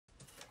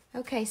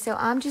Okay, so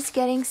I'm just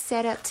getting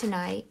set up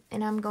tonight,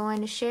 and I'm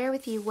going to share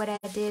with you what I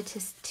did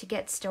to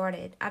get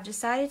started. I've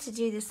decided to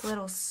do this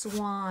little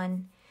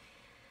swan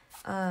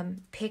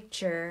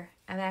picture.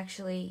 I've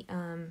actually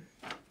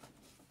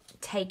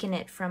taken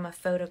it from a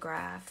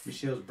photograph.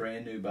 Michelle's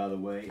brand new, by the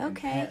way. And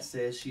Okay. Pat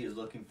says she is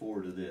looking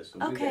forward to this.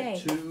 So Okay,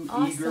 we've got two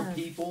eager awesome.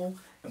 people,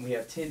 and we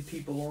have 10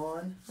 people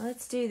on.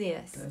 Let's do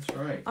this. That's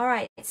right. All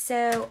right,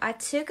 so I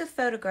took a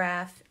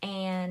photograph,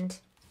 and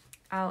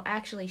I'll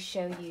actually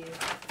show you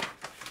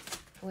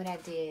what I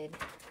did.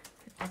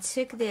 I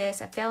took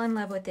this. I fell in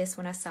love with this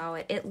when I saw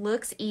it. It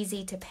looks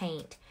easy to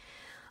paint.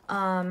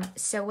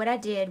 So what I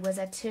did was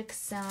I took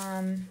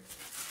some,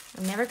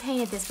 I've never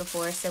painted this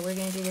before, so we're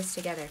going to do this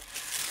together.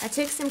 I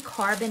took some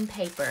carbon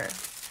paper,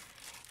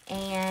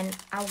 and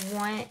I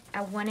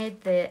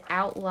wanted the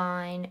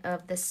outline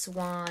of the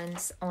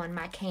swans on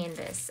my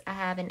canvas. I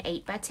have an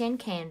 8x10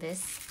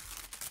 canvas,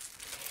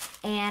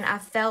 and I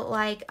felt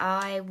like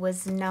I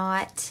was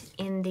not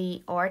in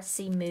the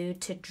artsy mood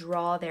to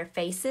draw their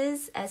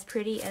faces as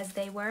pretty as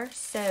they were,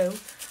 so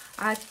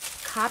I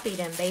copied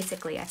them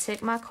basically. I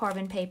took my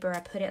carbon paper, I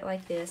put it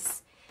like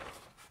this.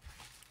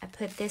 I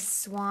put this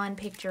swan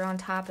picture on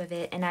top of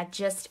it, and I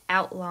just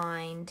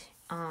outlined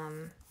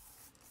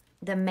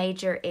the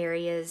major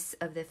areas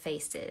of the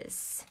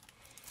faces.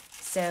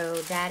 So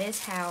that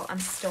is how I'm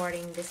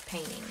starting this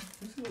painting.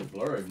 It's a little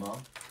blurry,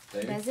 Mom.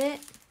 Baby. Does it?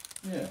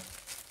 Yeah.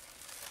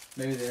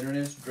 Maybe the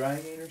internet's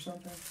dragging or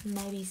something?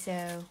 Maybe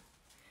so.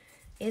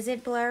 Is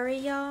it blurry,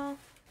 y'all?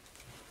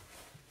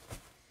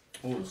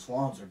 Oh, the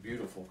swans are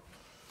beautiful.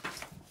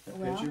 That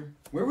Well, picture?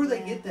 Where would they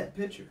yeah. get that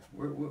picture?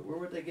 Where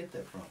would they get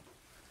that from?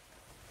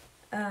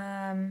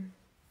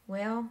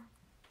 Well,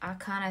 I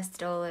kind of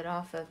stole it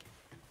off of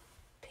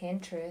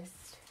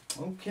Pinterest.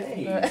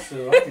 Okay,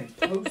 so I can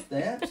post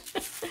that.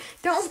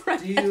 Don't run.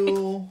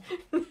 Steal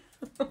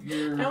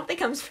your I don't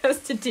think I'm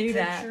supposed to do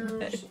that.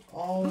 pictures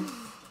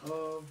off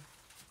of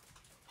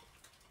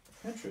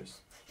Pinterest.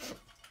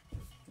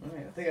 All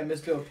right, I think I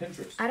misspelled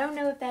Pinterest. I don't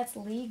know if that's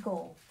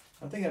legal.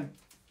 I think I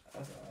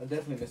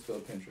definitely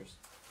misspelled Pinterest.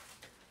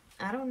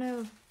 I don't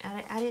know.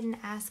 I didn't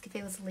ask if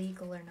it was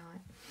legal or not.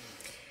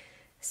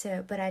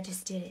 So, but I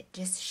just did it.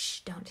 Just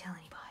shh, don't tell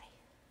anybody.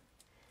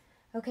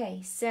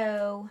 Okay,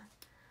 so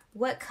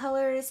what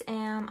colors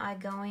am I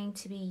going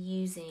to be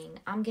using?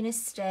 I'm going to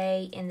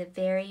stay in the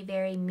very,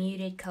 very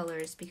muted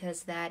colors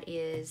because that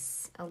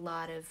is a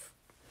lot of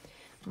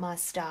my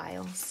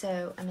style.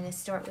 So I'm going to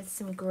start with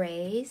some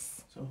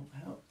grays. So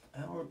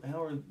how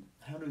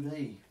do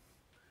they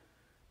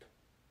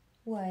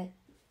What?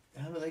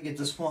 get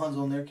the swans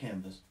on their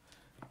canvas?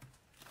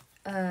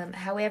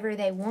 However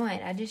they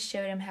want. I just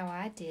showed them how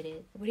I did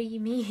it. What do you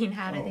mean?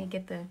 How do they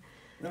get the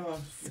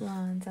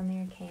swans on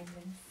their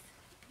canvas?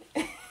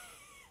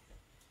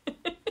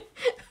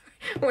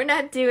 We're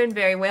not doing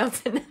very well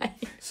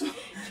tonight.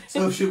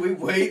 So should we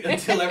wait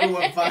until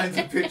everyone finds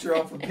a picture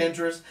off of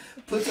Pinterest,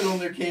 puts it on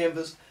their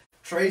canvas,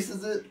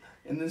 traces it,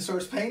 and then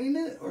starts painting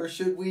it, or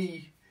should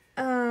we?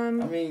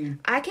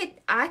 I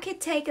could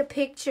take a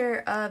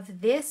picture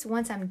of this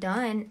once I'm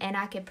done, and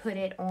I could put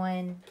it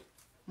on.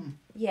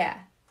 Yeah,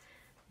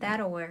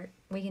 that'll work.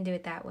 We can do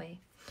it that way.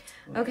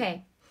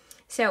 Okay,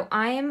 so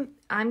I'm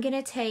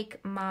gonna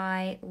take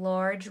my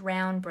large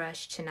round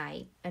brush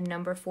tonight, a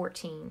number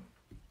 14,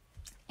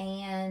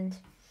 and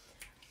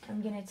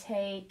I'm gonna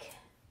take.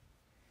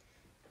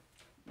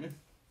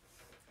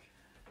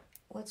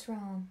 What's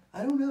wrong?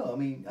 I don't know.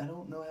 I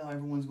don't know how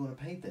everyone's going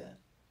to paint that.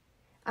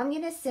 I'm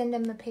going to send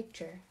them a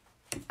picture.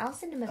 I'll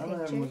send them a I don't know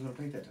how picture. everyone's going to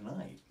paint that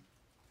tonight.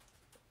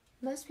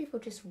 Most people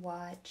just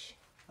watch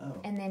Oh.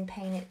 and then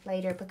paint it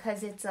later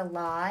because it's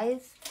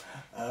alive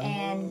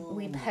and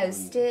we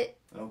post it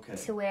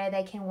to where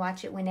they can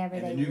watch it whenever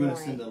they want. And then you're going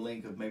to send a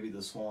link of maybe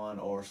the swan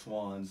or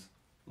swans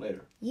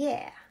later.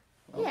 Yeah.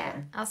 Okay. Yeah.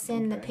 I'll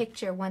send the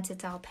picture once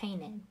it's all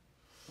painted.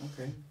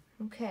 Okay.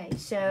 Okay,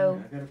 so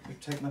I gotta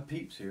protect my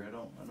peeps here. I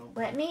don't.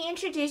 Let me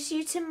introduce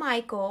you to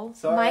Michael.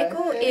 Sorry.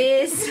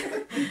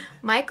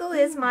 Michael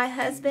is my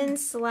husband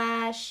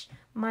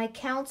 / my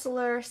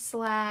counselor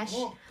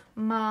 /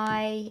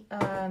 my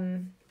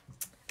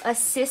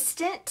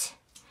assistant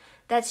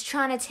that's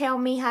trying to tell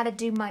me how to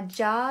do my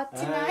job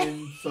tonight.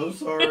 I'm so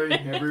sorry,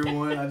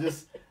 everyone.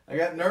 I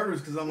got nervous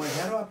because I'm like,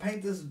 how do I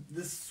paint this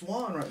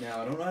swan right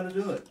now? I don't know how to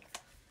do it.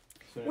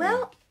 So,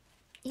 well,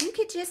 you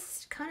could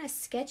just kind of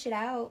sketch it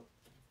out.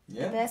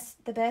 Yeah.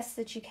 The best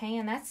that you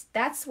can.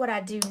 That's what I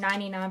do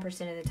 99%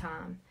 of the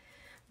time.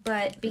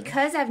 But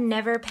because I've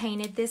never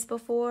painted this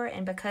before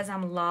and because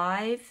I'm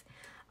live,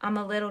 I'm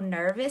a little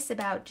nervous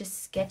about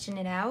just sketching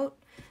it out.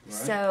 Right.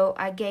 So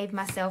I gave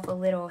myself a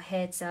little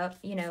heads up,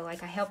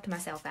 like I helped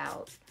myself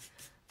out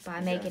by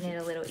making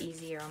it a little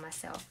easier on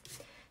myself.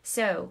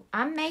 So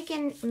I'm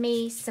making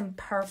me some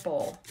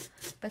purple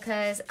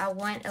because I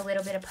want a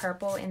little bit of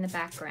purple in the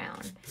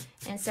background.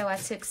 And so I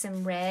took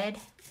some red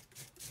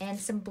and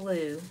some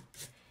blue,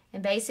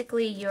 and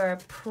basically your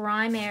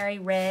primary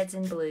reds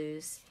and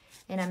blues,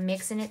 and I'm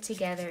mixing it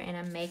together and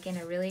I'm making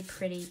a really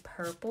pretty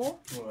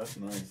purple. Oh, that's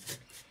nice.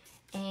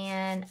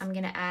 and I'm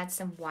going to add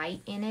some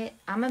white in it.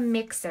 I'm a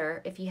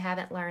mixer if you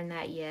haven't learned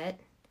that yet.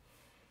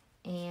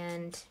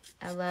 And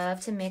I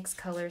love to mix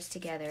colors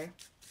together.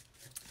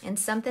 And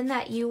something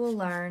that you will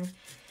learn,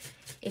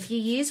 if you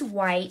use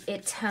white,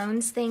 it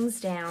tones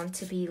things down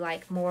to be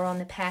like more on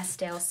the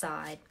pastel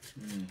side.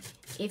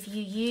 If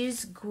you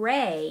use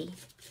gray,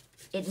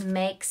 it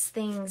makes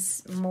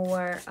things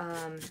more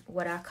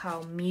what I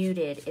call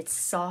muted. It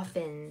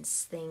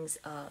softens things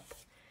up.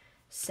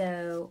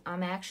 So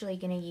I'm actually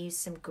going to use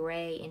some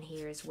gray in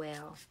here as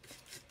well.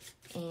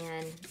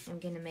 And I'm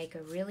going to make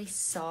a really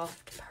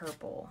soft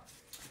purple.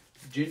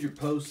 Ginger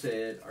Post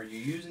said, are you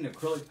using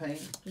acrylic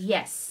paint?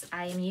 Yes,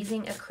 I am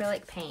using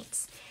acrylic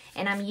paints.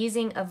 And I'm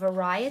using a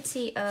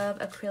variety of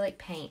acrylic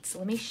paints.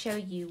 Let me show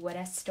you what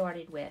I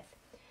started with,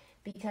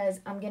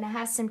 because I'm going to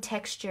have some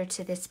texture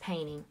to this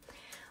painting.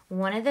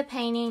 One of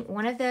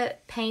the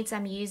paints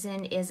I'm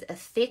using is a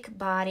thick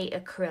body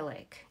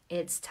acrylic.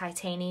 It's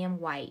titanium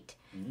white.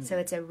 So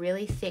it's a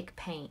really thick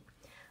paint.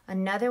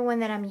 Another one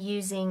that I'm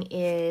using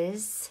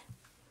is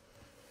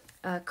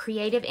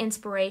Creative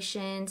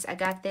Inspirations. I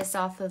got this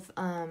off of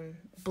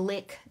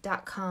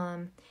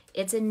blick.com.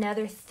 It's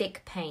another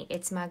thick paint.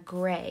 It's my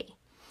gray.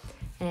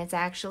 And it's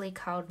actually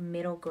called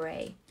middle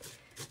gray.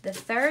 The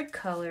third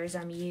colors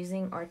I'm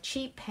using are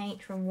cheap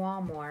paint from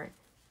Walmart.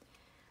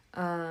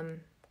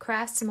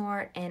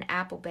 Craftsmart and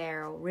Apple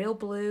Barrel. Real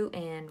blue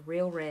and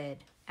real red.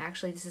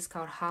 Actually, this is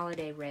called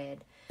Holiday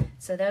Red.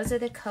 So those are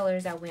the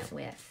colors I went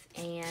with.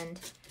 And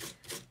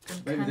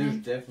Maybe there's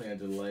definitely a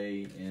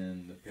delay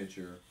in the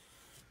picture.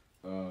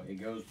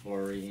 It goes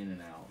blurry in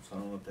and out. So I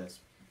don't know if that's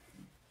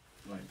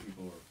like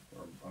people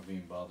are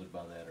being bothered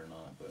by that or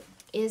not. But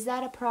is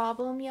that a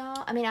problem,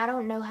 y'all? I mean, I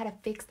don't know how to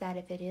fix that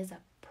if it is a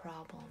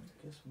problem.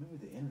 I guess maybe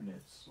the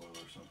internet's slow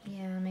or something.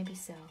 Yeah, maybe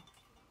so.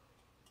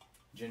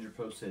 Ginger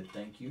Post said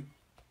thank you.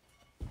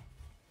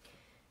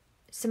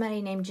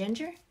 Somebody named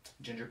Ginger?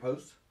 Ginger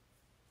Post?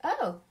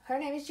 Oh, her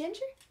name is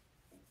Ginger?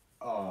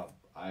 I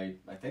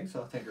think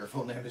so. I think her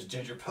full name is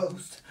Ginger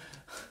Post.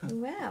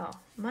 Wow.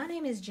 My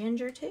name is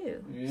Ginger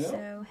too. Yeah.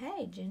 So,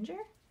 hey, Ginger.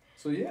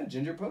 So, yeah,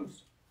 Ginger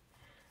Post.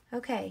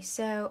 Okay,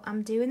 so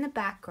I'm doing the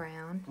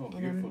background. Oh,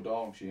 beautiful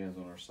dog she has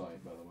on her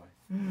site, by the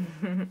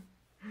way.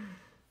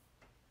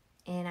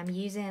 And I'm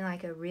using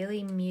like a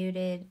really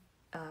muted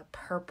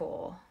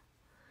purple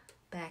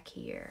back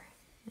here.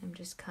 I'm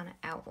just kind of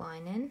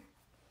outlining.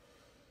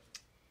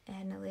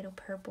 Adding a little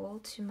purple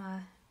to my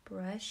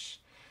brush.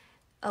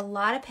 A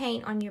lot of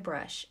paint on your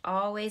brush.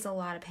 Always a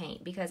lot of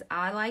paint, because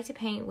I like to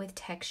paint with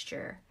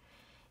texture.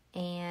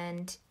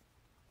 And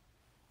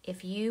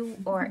if you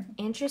are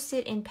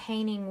interested in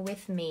painting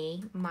with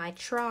me, my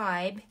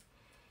tribe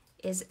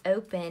is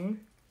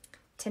open.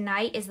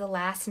 Tonight is the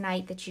last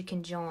night that you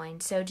can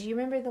join. So do you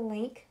remember the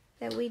link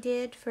that we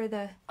did for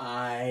the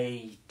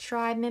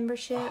tribe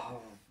membership?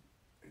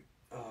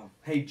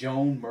 Hey,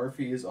 Joan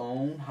Murphy is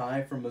on.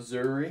 Hi from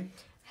Missouri.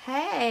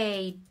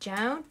 Hey,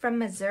 Joan from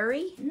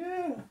Missouri?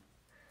 Yeah.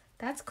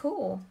 That's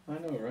cool. I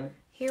know, right?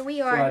 Here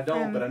we are. Well, I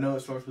don't, but I know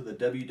it starts with a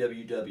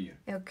www.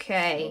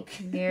 Okay,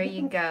 there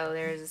you go.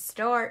 There's a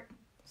start.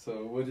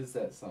 So what is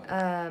that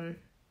sign?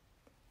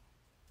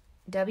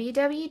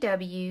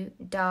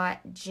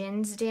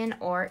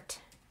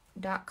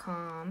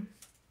 www.jinsdenart.com.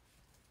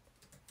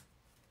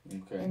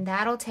 Okay. And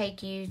that'll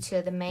take you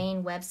to the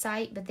main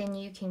website, but then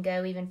you can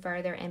go even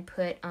further and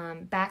put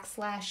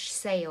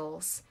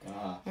 /sales.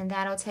 And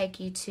that'll take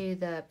you to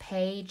the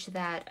page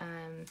that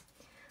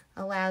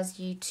allows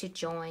you to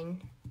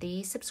join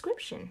the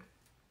subscription.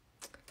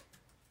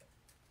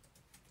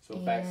 So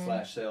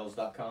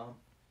 /sales.com?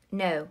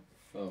 No.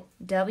 Oh.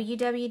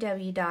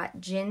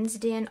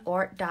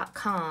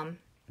 www.jinsdenart.com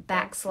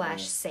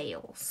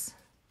 /sales.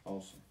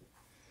 Awesome.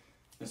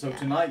 And so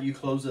tonight you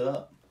close it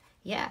up.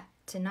 Yeah.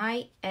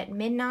 Tonight at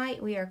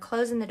midnight we are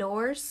closing the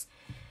doors.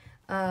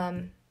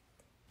 And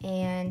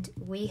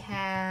we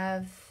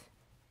are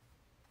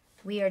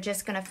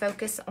just going to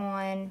focus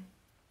on,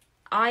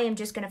 I am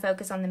just going to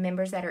focus on the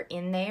members that are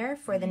in there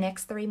for the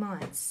next 3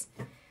 months.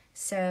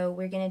 So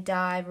we're going to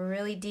dive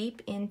really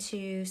deep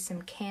into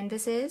some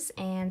canvases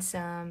and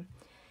some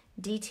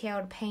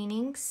detailed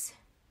paintings.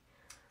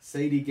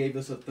 Sadie gave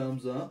us a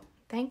thumbs up.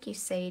 Thank you,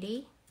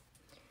 Sadie.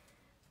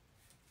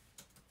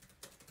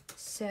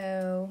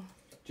 So,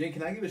 Jen,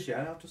 can I give a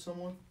shout out to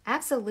someone?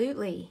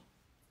 absolutely.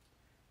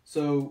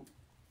 So,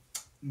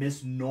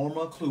 Miss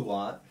Norma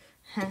Cluot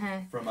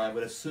from, I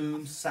would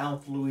assume,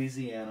 South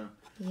Louisiana,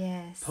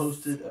 Yes.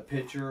 posted a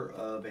picture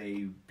of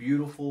a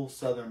beautiful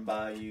southern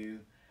bayou.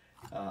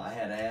 I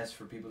had asked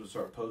for people to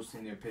start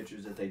posting their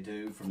pictures that they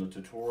do from the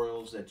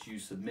tutorials that you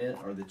submit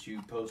or that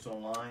you post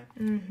online.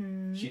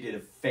 Mm-hmm. She did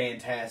a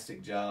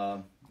fantastic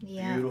job.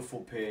 Yeah. Beautiful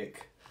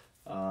pic.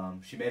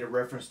 She made a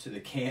reference to the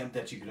camp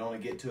that you could only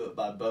get to it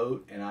by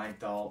boat, and I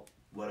thought,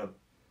 what a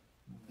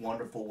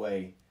wonderful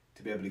way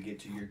to be able to get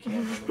to your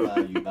camp on the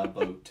bayou by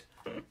boat.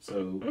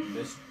 So,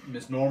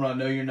 Miss Norma, I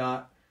know you're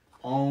not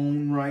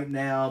on right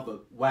now,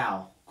 but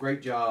wow,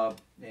 great job,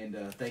 and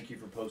thank you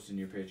for posting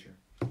your picture.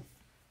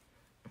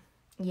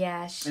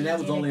 Yeah, she and that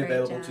was did a only great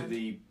available job.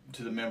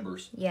 to the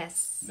members.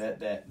 Yes.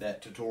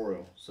 That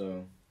tutorial.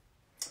 So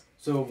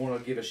I want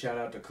to give a shout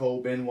out to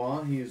Cole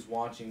Benoit. He is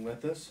watching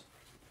with us.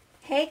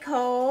 Hey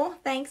Cole,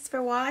 thanks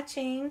for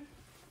watching.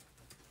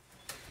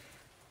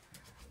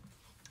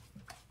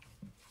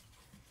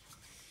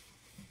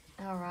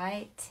 All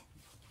right,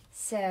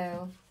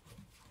 so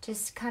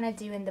just kind of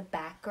doing the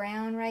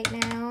background right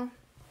now,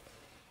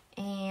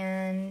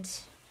 and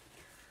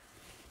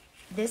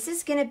this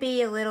is going to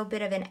be a little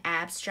bit of an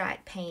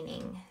abstract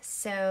painting.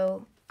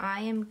 So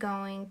I am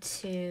going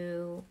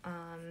to,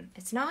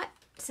 it's not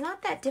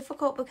that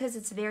difficult because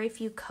it's very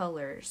few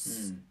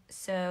colors.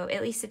 So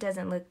at least it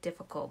doesn't look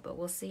difficult, but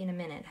we'll see in a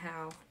minute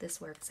how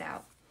this works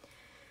out.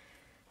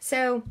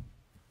 So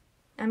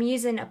I'm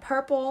using a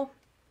purple,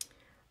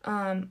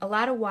 a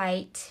lot of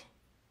white.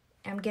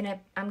 I'm gonna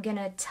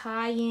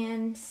tie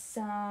in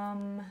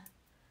some,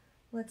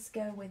 let's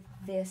go with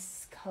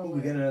this color. Ooh,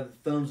 we got another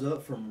thumbs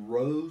up from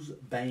Rose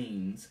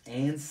Baines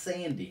and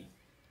Sandy.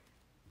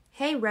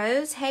 Hey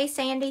Rose, hey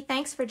Sandy,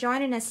 thanks for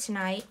joining us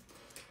tonight.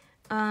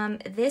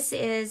 This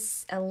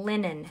is a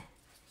linen,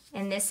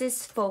 and this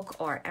is folk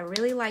art. I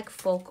really like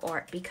folk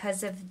art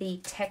because of the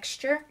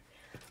texture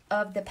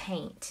of the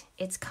paint.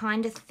 It's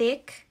kind of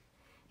thick.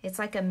 It's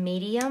like a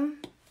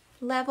medium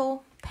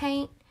level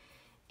paint,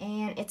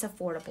 and it's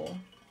affordable.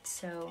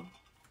 So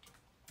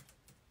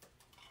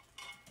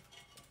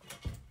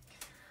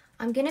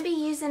I'm going to be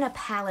using a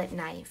palette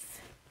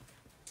knife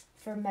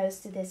for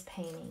most of this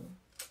painting.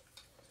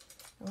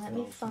 Let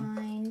me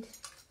find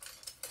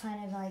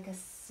kind of like a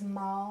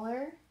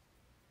smaller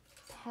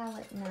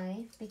palette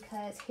knife,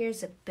 because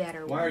here's a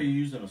better one. Why are you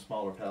using a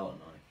smaller palette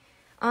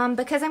knife?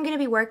 Because I'm going to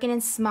be working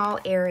in small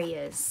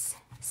areas.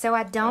 So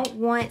I don't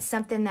want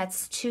something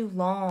that's too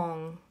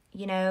long,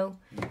 you know,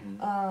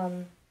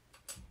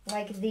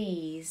 like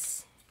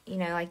these, you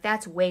know, like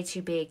that's way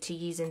too big to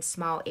use in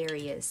small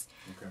areas.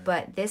 Okay.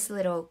 But this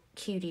little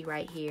cutie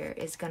right here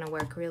is going to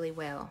work really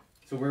well.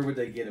 So where would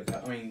they get it?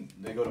 I mean,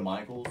 they go to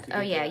Michael's?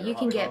 Oh yeah, you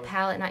can get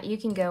palette knife. You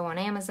can go on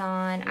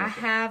Amazon. Okay. I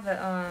have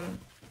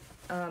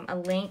a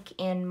link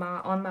on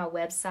my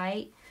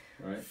website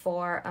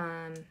for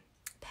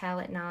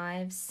palette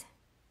knives.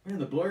 Man,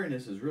 the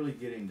blurriness is really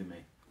getting to me.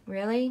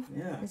 Really?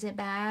 Yeah. Is it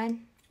bad?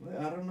 Well,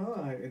 I don't know.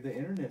 The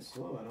internet's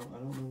slow. I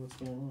don't know what's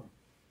going on.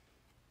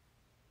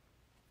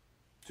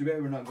 Too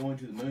bad we're not going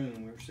to the moon.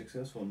 We were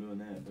successful in doing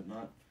that, but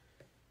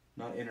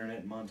not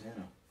internet in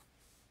Montana.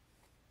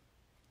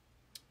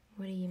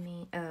 What do you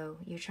mean? Oh,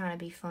 you're trying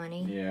to be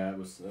funny? Yeah, that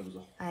was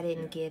I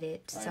didn't get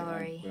it.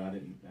 Sorry. I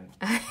didn't.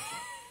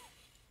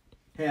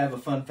 Hey, I have a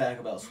fun fact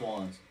about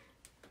swans.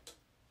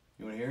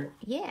 You want to hear it?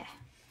 Yeah.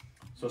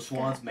 So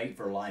swans mate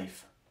for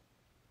life.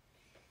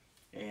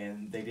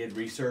 And they did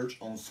research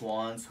on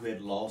swans who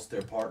had lost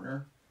their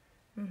partner.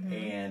 Mm-hmm.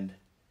 And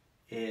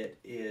it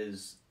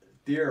is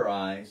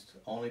theorized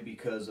only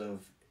because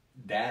of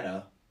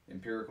data,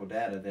 empirical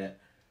data, that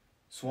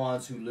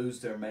swans who lose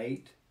their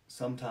mate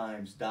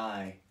sometimes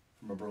die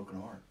from a broken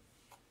heart.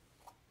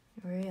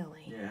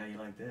 Really? Yeah, how you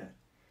like that?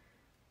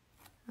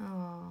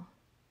 Oh.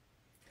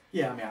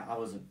 Yeah, I mean, I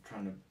wasn't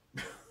trying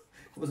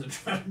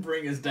to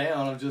bring us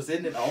down. I'm just,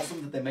 isn't it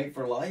awesome that they mate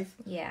for life?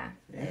 Yeah,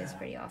 it is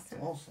pretty awesome.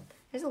 It's awesome.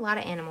 There's a lot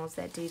of animals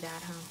that do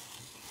that,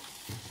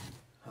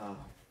 huh?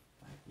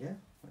 Yeah,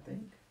 I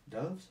think.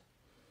 Doves?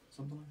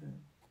 Something like that.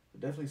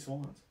 But definitely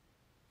swans.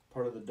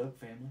 Part of the duck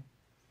family.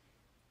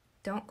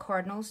 Don't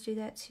cardinals do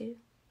that too?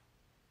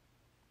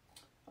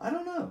 I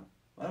don't know.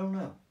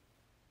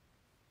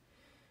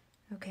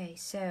 Okay,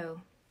 so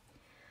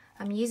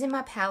I'm using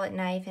my palette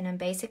knife, and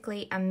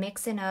I'm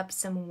mixing up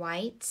some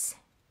whites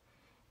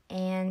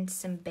and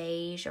some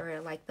beige,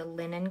 or like the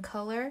linen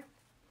color.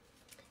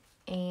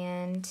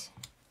 And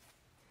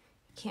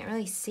you can't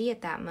really see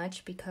it that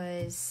much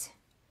because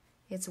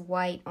it's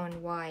white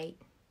on white.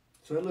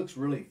 So it looks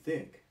really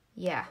thick.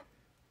 Yeah.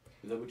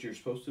 Is that what you're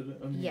supposed to do?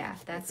 Yeah,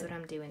 that's what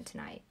I'm doing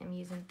tonight. I'm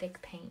using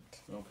thick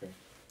paint. Okay.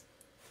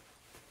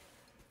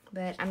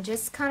 But I'm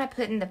just kind of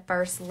putting the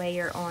first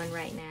layer on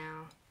right now.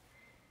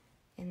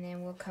 And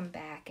then we'll come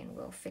back and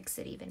we'll fix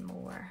it even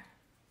more.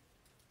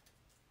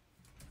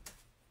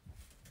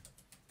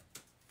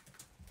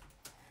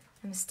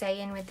 I'm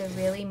staying with the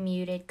really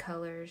muted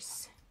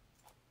colors.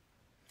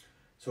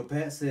 So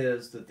Pat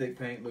says the thick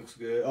paint looks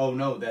good. Oh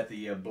no, that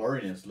the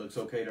blurriness looks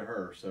okay to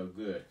her, so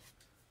good.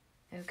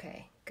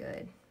 Okay,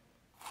 good.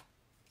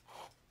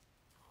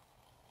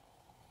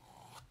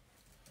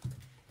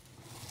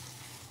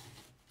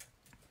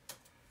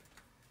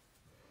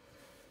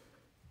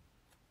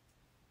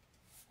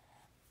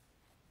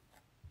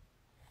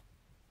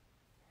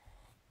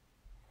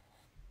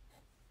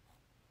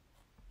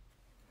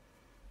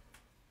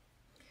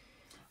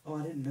 Oh,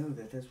 I didn't know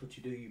that. That's what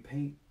you do. You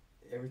paint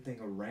everything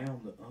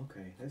around the...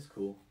 Okay, that's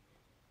cool.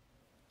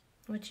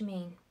 What you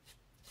mean?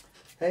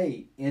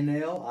 Hey,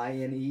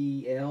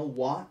 N-L-I-N-E-L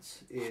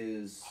Watts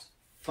is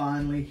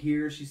finally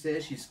here, she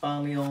says. She's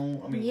finally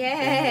on. I mean,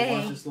 yay!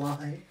 Watch this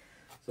live.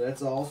 So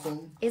that's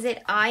awesome. Is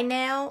it I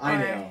now? I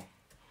know.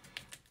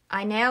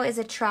 Inel is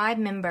a tribe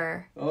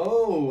member.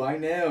 Oh, I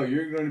know.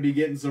 You're going to be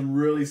getting some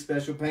really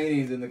special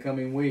paintings in the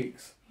coming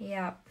weeks.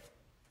 Yeah.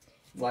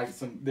 Like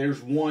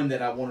there's one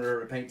that I wanted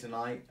her to paint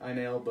tonight,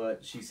 Inel,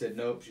 but she said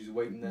nope. She's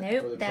waiting for the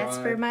Nope, that's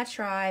tribe. for my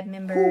tribe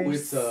members. Ooh,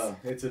 it's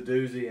a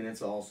doozy and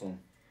it's awesome.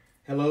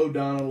 Hello,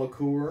 Donna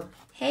LaCour.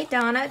 Hey,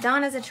 Donna.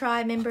 Donna's a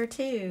tribe member,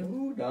 too.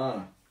 Ooh,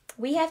 Donna.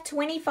 We have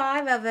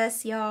 25 of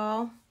us,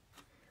 y'all.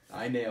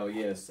 Inel,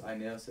 yes.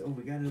 Inel said, oh,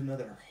 we got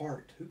another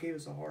heart. Who gave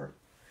us a heart?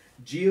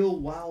 Jill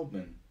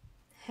Wildman.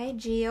 Hey,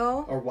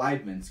 Jill. Or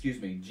Weidman,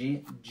 excuse me.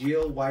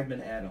 Jill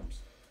Weidman Adams.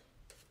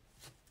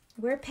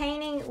 We're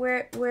painting.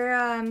 We're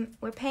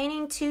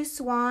painting 2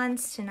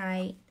 swans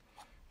tonight.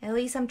 At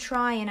least I'm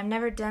trying. I've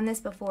never done this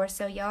before,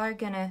 so y'all are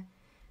gonna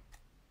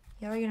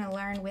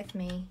learn with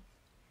me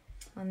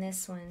on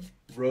this one.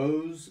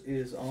 Rose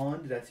is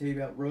on. Did I tell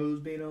you about Rose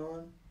being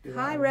on?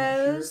 Hi,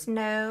 Rose. Sure.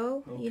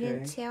 No, okay. You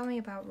didn't tell me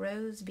about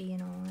Rose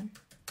being on.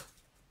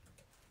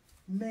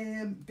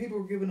 Man, people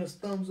were giving us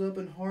thumbs up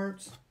and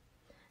hearts.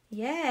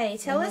 Yay!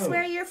 Tell us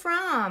where you're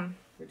from.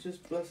 It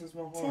just blesses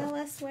my heart. Tell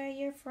us where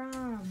you're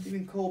from.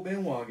 Even Cole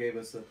Benoit gave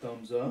us a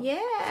thumbs up.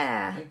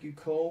 Yeah. Thank you,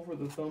 Cole, for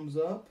the thumbs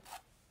up.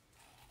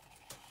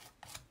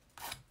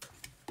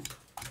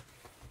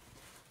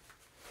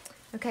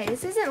 Okay,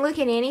 this isn't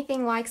looking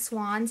anything like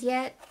swans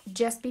yet.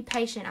 Just be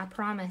patient, I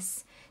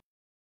promise.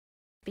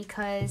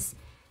 Because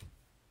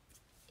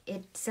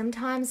it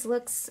sometimes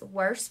looks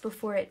worse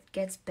before it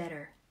gets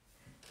better.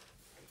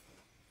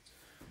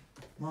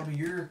 Mommy,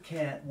 your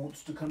cat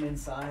wants to come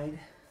inside.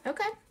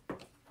 Okay.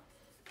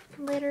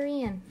 Let her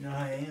in.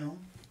 I am.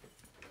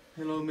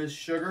 Hello, Miss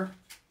Sugar.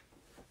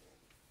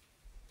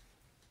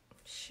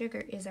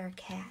 Sugar is our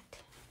cat.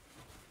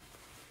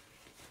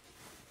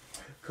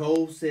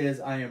 Cole says,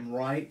 I am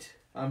right.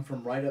 I'm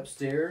from right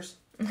upstairs.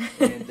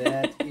 And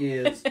that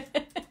is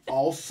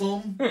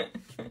awesome.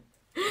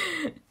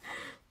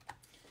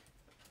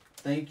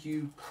 Thank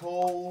you,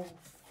 Cole,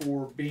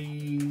 for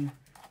being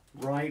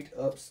right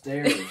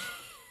upstairs.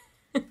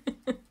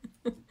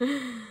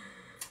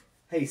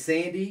 Hey,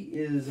 Sandy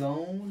is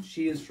on.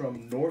 She is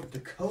from North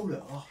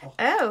Dakota.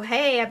 Oh,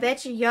 hey, I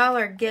bet y'all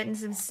are getting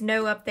some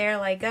snow up there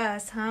like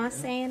us, huh, yeah.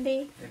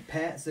 Sandy? And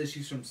Pat says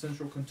she's from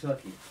Central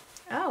Kentucky.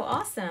 Oh,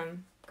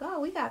 awesome.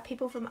 God, we got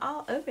people from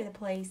all over the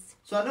place.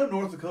 So I know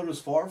North Dakota's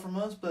far from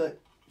us, but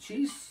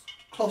she's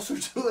closer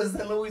to us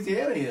than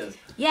Louisiana is.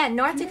 Yeah,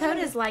 North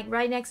Dakota's like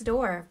right next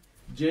door.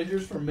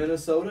 Ginger's from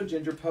Minnesota.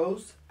 Ginger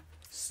Post.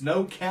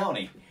 Snow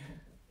County.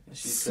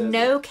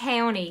 Snow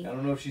County. I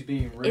don't know if she's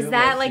being real. Is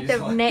that like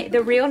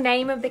the real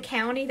name of the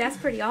county? That's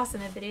pretty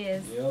awesome if it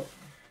is. Yep.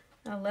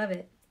 I love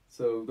it.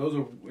 So those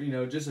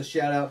are, just a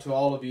shout out to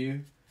all of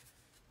you.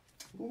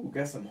 Ooh,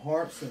 got some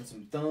hearts and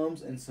some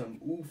thumbs and some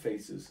ooh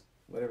faces.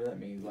 Whatever that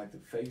means, like the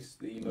face,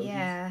 the emojis.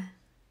 Yeah.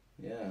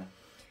 Yeah.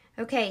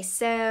 Okay,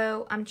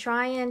 so I'm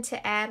trying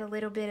to add a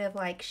little bit of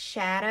like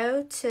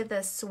shadow to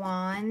the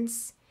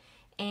swans.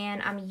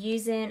 And I'm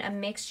using a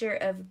mixture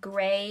of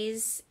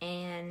grays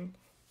and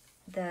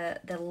the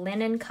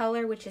linen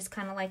color, which is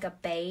kind of like a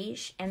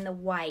beige, and the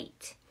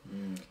white.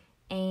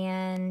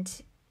 And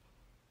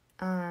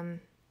I'm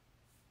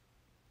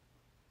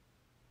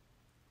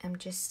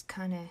just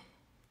kind of,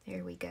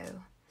 there we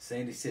go.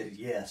 Sandy said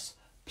yes,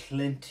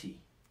 plenty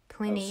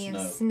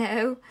of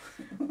snow.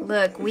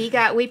 Look, we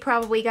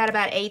probably got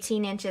about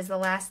 18 inches the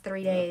last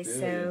 3 days,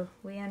 so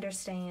we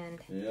understand.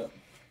 Yep.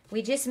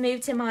 We just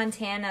moved to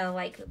Montana,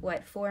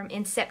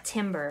 in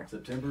September.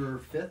 September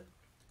 5th?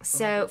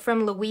 So,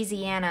 from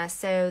Louisiana.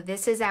 So,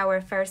 this is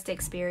our first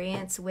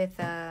experience with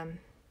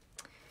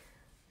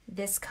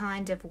this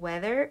kind of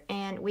weather,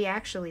 and we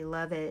actually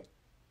love it.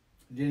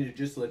 Ginger,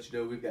 just to let you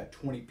know, we've got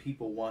 20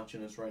 people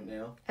watching us right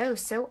now. Oh,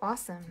 so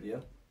awesome.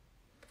 Yep.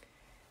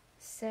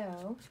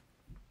 So,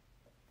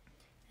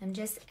 I'm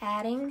just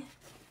adding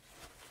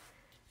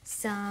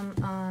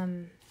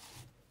some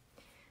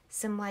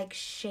like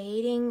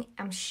shading.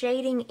 I'm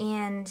shading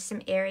in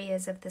some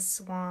areas of the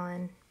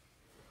swan.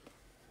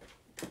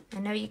 I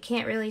know you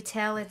can't really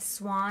tell it's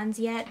swans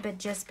yet, but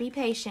just be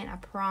patient, I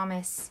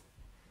promise.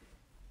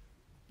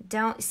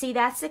 That's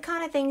the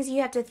kind of things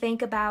you have to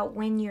think about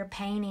when you're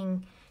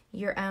painting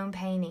your own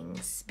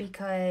paintings,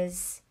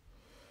 because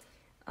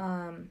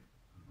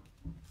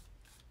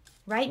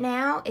right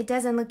now it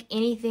doesn't look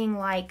anything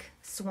like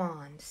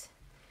swans.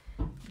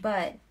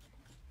 But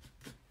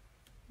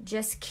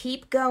just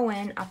keep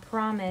going, I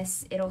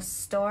promise. It'll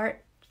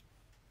start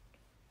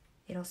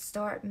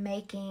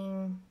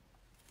making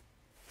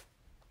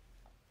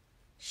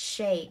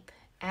shape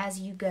as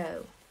you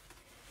go.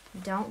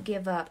 Don't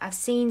give up. I've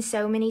seen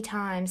so many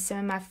times some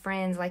of my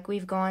friends, like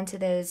we've gone to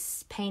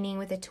those painting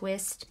with a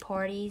twist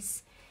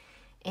parties,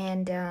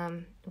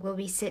 and we'll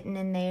be sitting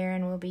in there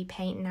and we'll be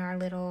painting our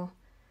little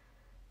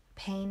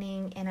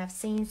painting, and I've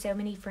seen so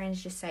many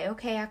friends just say,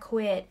 okay, I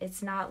quit,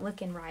 it's not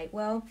looking right.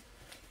 Well,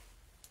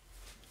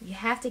 you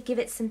have to give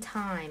it some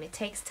time. It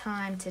takes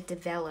time to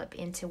develop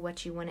into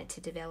what you want it to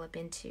develop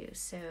into.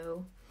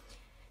 So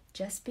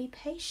just be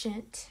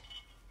patient.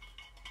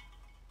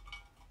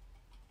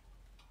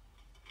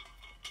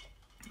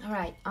 All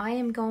right, I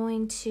am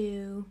going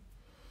to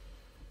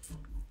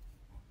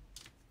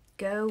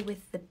go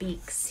with the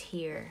beaks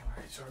here. All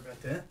right, sorry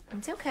about that.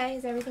 It's okay.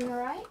 Is everything all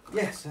right?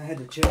 Yes, I had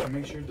to check and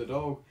make sure the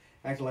dog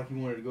acted like he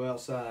wanted to go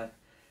outside.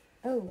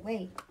 Oh,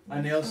 wait.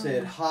 Inell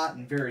said hot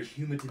and very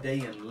humid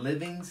today in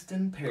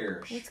Livingston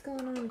Parish. What's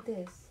going on with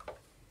this?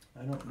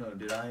 I don't know.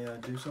 Did I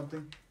do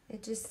something?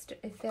 It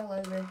fell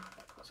over.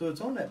 So it's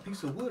on that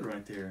piece of wood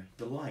right there.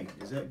 The light.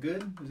 Is that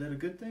good? Is that a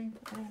good thing?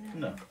 I don't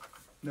know. No.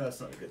 No,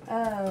 it's not a good thing.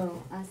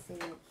 Oh, I see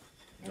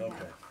it.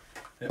 Okay.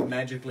 It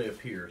magically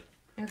appeared.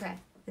 Okay.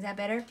 Is that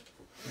better?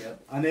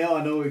 Yep. I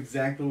know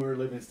exactly where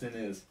Livingston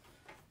is.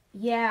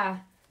 Yeah.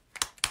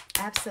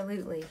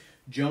 Absolutely.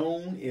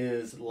 Joan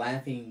is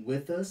laughing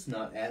with us,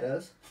 not at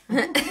us.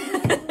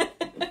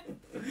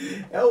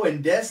 Oh,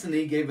 and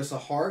Destiny gave us a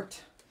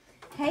heart.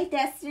 Hey,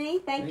 Destiny.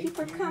 Thank you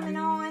for coming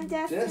on,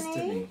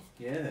 Destiny.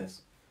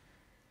 Yes.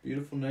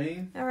 Beautiful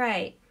name. All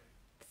right.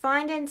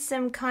 Finding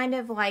some kind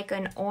of like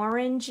an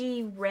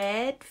orangey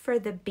red for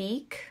the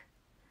beak.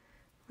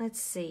 Let's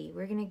see.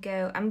 We're going to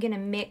go. I'm going to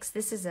mix.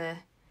 This is a...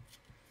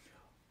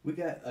 We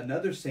got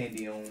another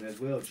Sandy on as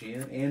well,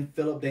 Jen. And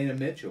Philip Dana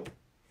Mitchell.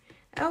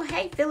 Oh,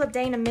 hey, Philip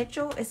Dana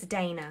Mitchell. It's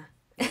Dana.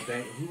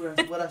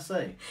 What'd I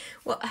say?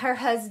 Well, her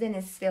husband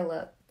is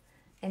Philip,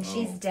 and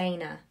she's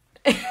Dana.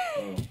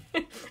 Oh.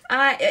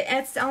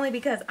 It's only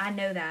because I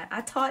know that.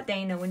 I taught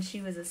Dana when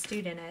she was a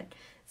student at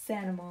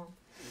Santa Monica.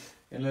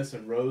 And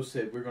listen, Rose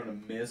said we're going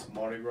to miss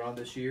Mardi Gras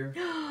this year.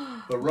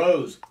 But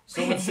Rose,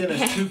 someone sent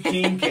us 2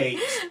 king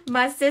cakes.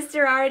 My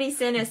sister already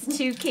sent us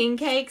 2 king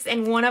cakes,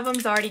 and one of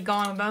them's already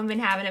gone. We've only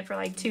been having it for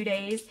like 2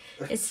 days.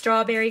 It's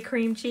strawberry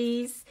cream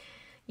cheese.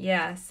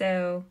 Yeah,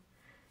 so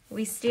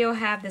we still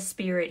have the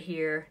spirit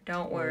here.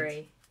 Don't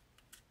worry.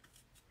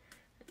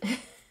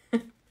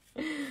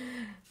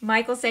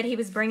 Michael said he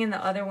was bringing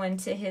the other one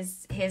to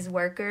his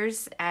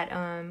workers at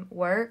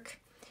work,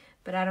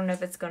 but I don't know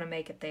if it's going to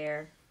make it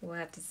there. We'll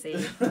have to see.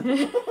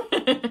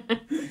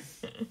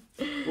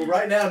 Well,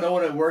 right now, no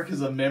one at work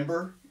is a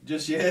member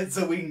just yet,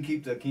 so we can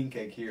keep the king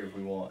cake here if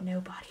we want.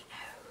 Nobody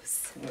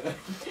knows.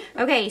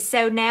 Okay,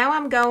 so now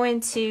I'm going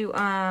to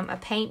a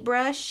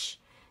paintbrush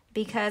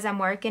because I'm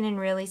working in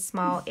really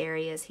small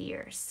areas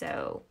here.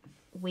 So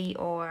we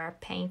are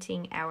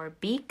painting our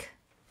beak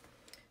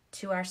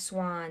to our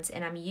swans,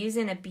 and I'm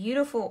using a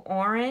beautiful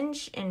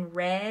orange and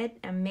red.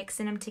 I'm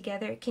mixing them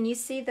together. Can you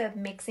see the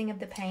mixing of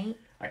the paint?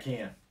 I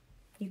can.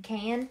 You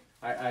can?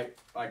 I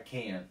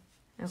can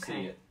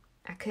see it.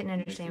 I couldn't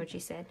understand what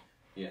you said.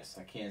 Yes,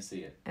 I can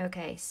see it.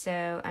 Okay,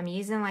 so I'm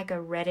using like a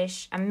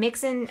reddish, I'm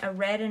mixing a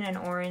red and an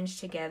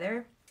orange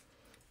together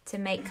to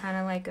make kind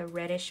of like a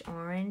reddish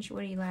orange.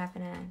 What are you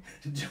laughing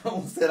at?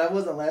 Joan said I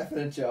wasn't laughing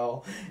at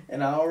y'all,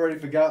 and I already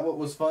forgot what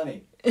was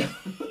funny.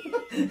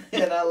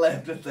 And I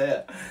laughed at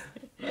that.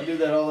 I do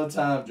that all the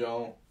time,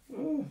 Joan.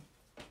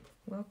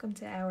 Welcome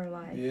to our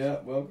life.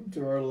 Yeah, welcome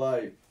to our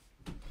life.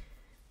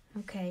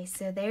 Okay,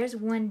 so there's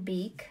one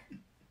beak.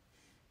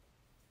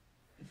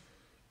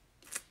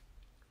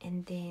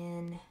 And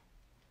then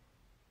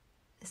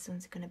this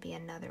one's going to be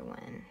another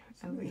one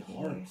over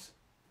here. Hearts.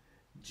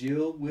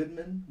 Jill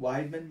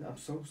Weidman. I'm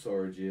so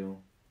sorry, Jill.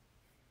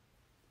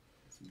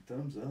 Some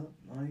thumbs up.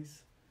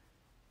 Nice.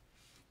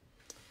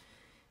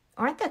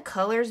 Aren't the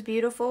colors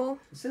beautiful?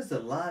 It says the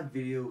live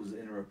video was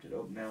interrupted.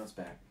 Oh, now it's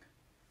back.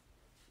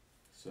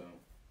 So.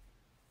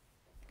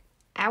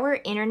 Our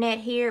internet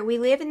here, we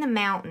live in the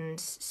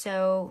mountains,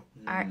 so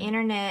our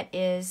internet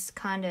is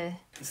kind of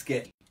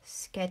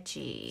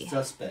sketchy.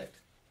 Suspect.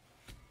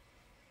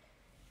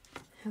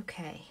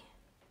 Okay.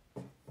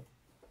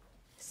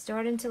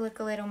 Starting to look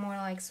a little more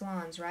like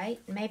swans, right?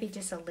 Maybe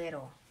just a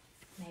little.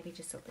 Maybe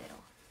just a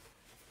little.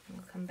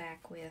 We'll come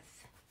back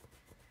with...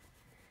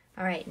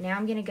 All right, now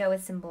I'm going to go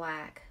with some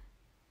black.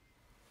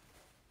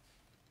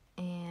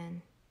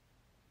 And...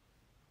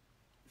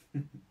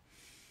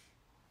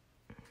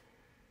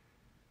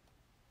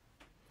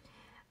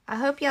 I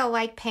hope y'all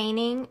like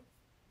painting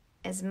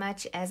as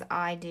much as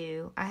I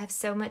do. I have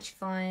so much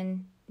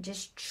fun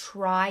just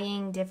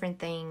trying different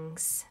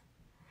things.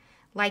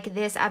 Like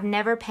this, I've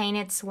never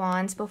painted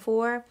swans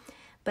before,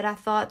 but I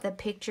thought the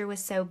picture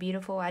was so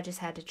beautiful, I just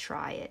had to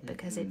try it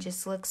because it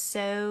just looks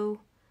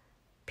so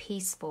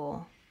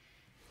peaceful.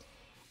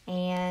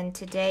 And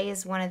today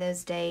is one of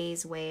those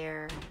days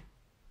where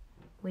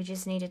we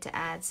just needed to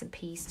add some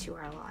peace to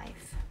our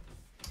life.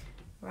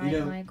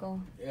 Right,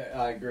 Michael? Yeah,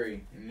 I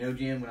agree. And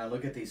Jen, when I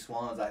look at these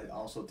swans, I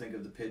also think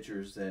of the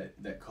pictures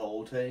that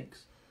Cole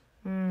takes.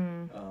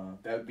 That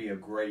would be a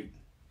great...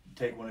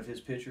 Take one of his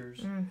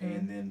pictures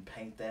and then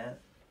paint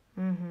that.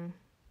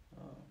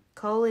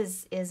 Cole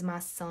is my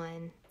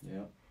son.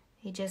 Yeah.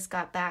 He just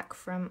got back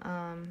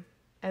from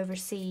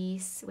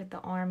overseas with the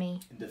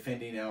Army.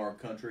 Defending our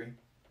country.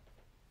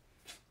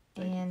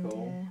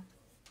 And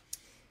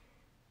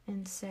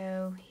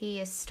so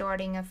he is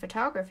starting a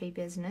photography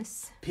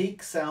business.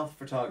 Peak South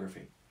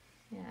Photography.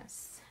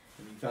 Yes.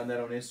 And you can find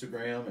that on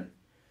Instagram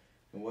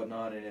and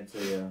whatnot, and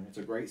it's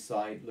a great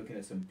site looking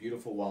at some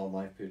beautiful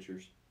wildlife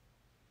pictures.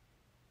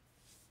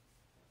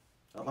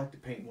 I'd like to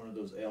paint one of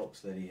those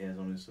elks that he has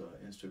on his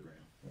Instagram.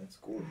 That's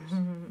gorgeous.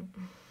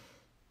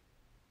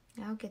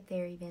 I'll get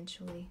there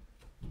eventually.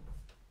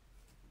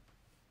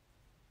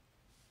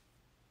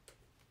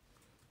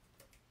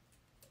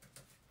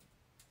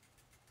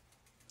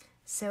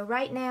 So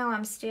right now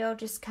I'm still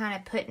just kind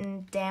of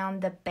putting down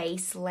the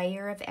base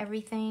layer of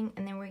everything,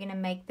 and then we're going to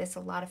make this a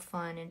lot of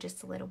fun in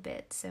just a little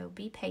bit. So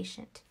be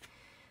patient.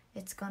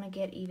 It's going to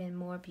get even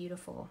more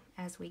beautiful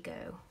as we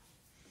go.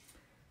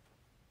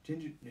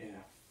 Ginger, yeah.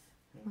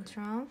 Okay. What's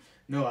wrong?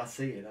 No, I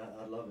see it.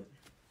 I love it.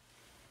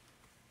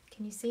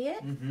 Can you see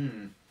it?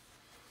 Mm-hmm.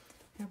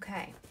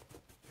 Okay.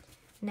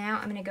 Now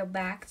I'm going to go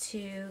back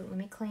to, let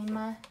me clean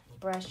my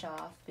brush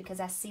off because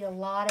I see a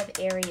lot of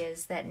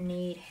areas that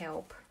need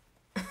help.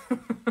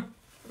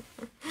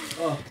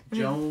 Oh,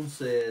 Joan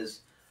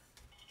says,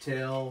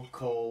 tell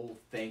Cole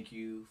thank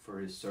you for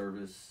his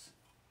service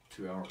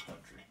to our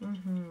country.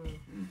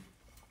 Mm-hmm.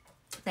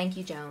 Thank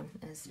you, Joan.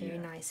 That's very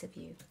nice of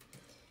you.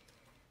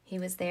 He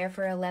was there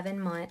for 11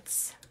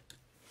 months.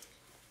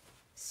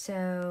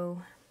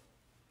 So,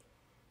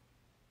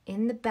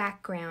 in the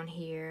background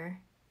here,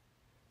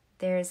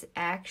 there's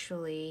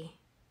actually,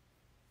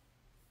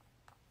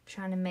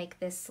 trying to make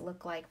this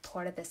look like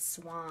part of the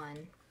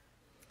swan.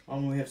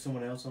 We have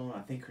someone else on.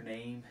 I think her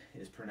name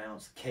is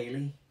pronounced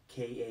Kaylee.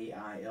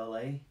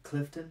 K-A-I-L-A.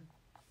 Clifton.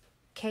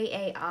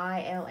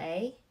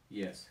 K-A-I-L-A?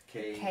 Yes.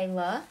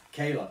 Kayla.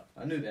 Kayla.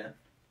 I knew that.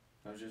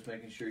 I was just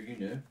making sure you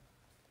knew.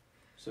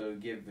 So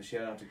give a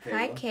shout out to Kayla.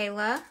 Hi,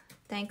 Kayla.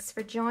 Thanks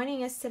for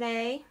joining us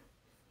today.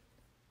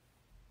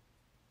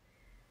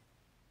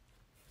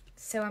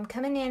 So I'm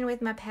coming in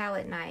with my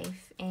palette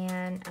knife,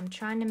 and I'm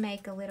trying to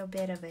make a little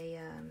bit of a,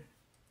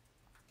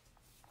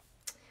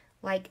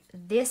 like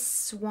this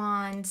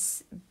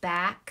swan's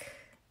back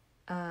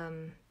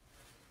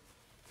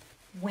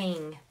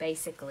wing,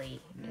 basically.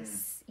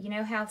 You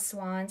know how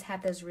swans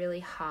have those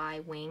really high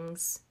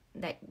wings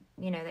that,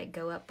 that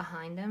go up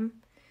behind them?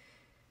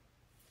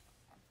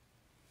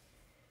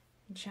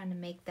 I'm trying to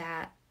make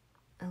that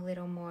a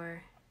little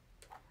more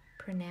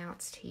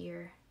pronounced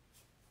here.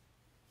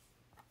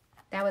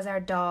 That was our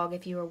dog,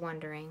 if you were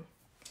wondering.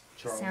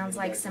 Charlie Sounds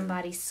like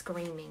somebody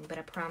screaming, but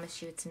I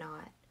promise you it's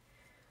not.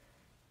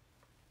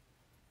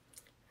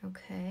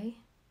 Okay.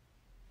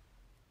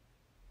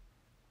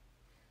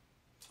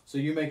 So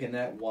you're making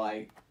that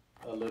white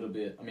a little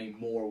bit,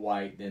 more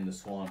white than the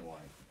swan white.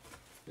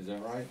 Is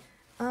that right?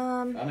 I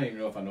don't even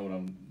know if I know what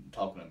I'm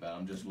talking about.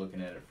 I'm just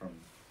looking at it from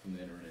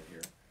the internet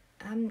here.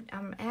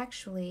 I'm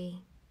actually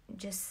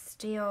just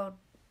still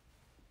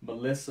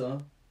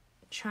Melissa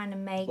trying to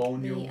make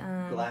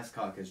Bonio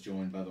Glasscock has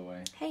joined, by the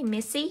way. Hey,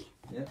 Missy.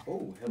 Yeah.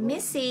 Oh, hello.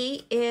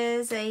 Missy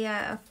is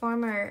a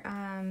former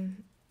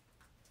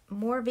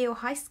Moorville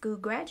High School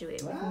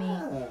graduate with me.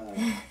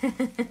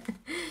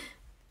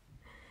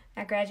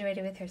 I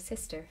graduated with her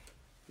sister.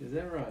 Is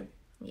that right?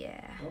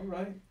 Yeah. All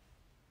right.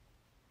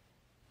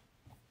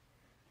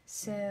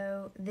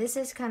 So this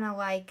is kind of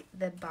like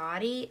the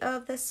body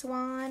of the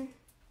swan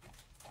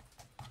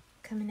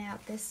coming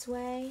out this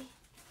way.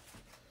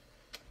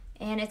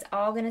 And it's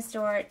all going to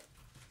start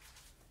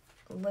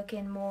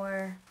looking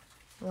more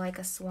like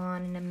a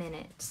swan in a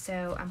minute.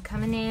 So I'm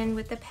coming in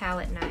with the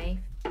palette knife.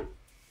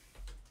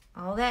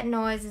 All that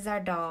noise is our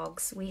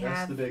dogs.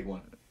 That's the big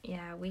one.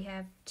 Yeah, we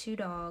have 2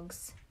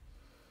 dogs.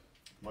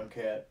 1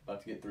 cat,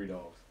 about to get 3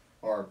 dogs.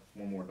 Or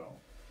 1 more dog.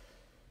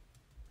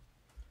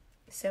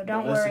 So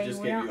don't Melissa worry.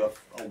 just gave you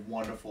a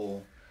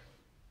wonderful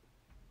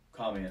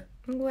comment.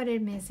 What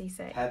did Missy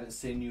say? Haven't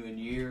seen you in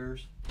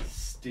years.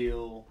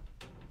 Still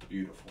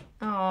beautiful.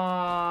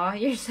 Aw,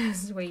 you're so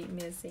sweet,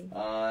 Missy.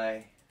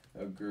 I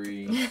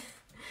agree.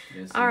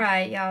 Missy. All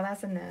right, y'all,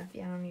 that's enough.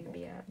 Y'all don't need to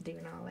be out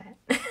doing all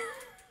that.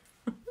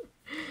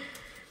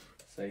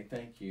 Say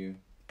thank you.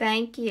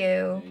 Thank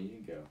you. There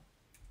you go.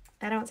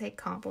 I don't take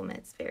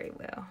compliments very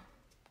well.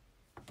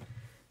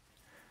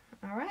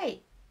 All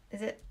right.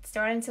 Is it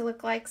starting to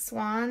look like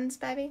swans,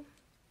 baby?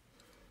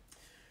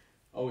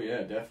 Oh,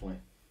 yeah, definitely.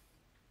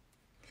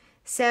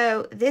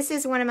 So this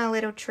is one of my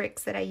little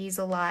tricks that I use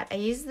a lot. I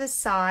use the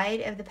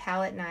side of the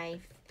palette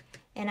knife,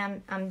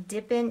 and I'm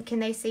dipping. Can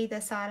they see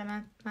the side of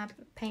my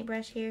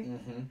paintbrush here?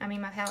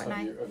 Mm-hmm. My palette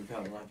knife.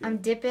 Palette knife, yeah. I'm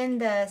dipping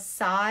the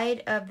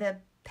side of the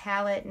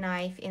palette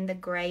knife in the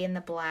gray and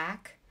the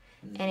black.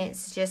 And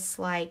it's just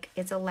like,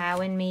 it's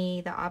allowing me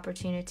the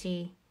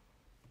opportunity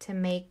to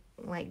make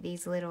like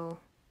these little...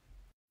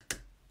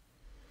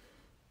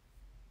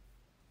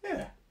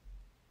 Yeah.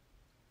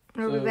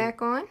 Are we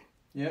back on?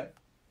 Yep.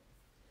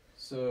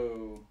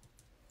 So...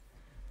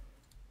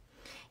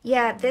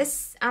 Yeah,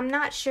 this, I'm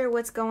not sure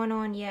what's going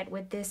on yet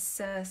with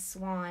this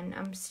swan.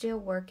 I'm still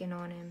working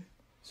on him.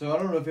 So I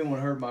don't know if anyone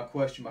heard my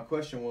question. My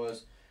question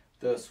was,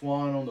 the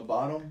swan on the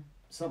bottom,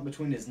 something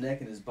between his neck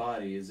and his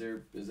body. What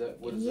is that?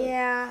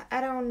 Yeah, I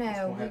don't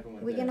know.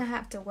 We're going to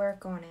have to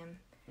work on him.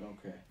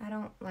 Okay. I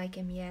don't like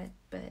him yet,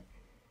 but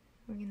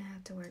we're going to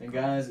have to work on him. And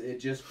guys, it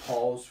just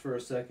paused for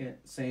a second.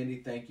 Sandy,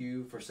 thank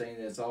you for saying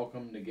that it's all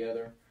coming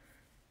together.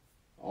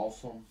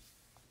 Awesome.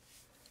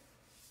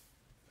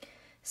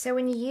 So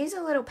when you use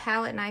a little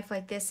palette knife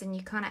like this and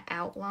you kind of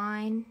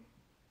outline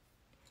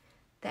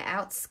the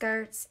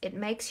outskirts, it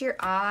makes your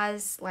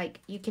eyes, like,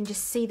 you can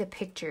just see the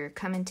picture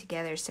coming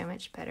together so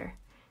much better.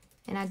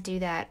 And I do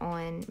that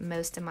on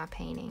most of my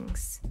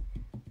paintings.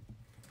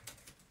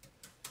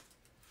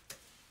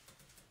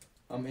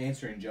 I'm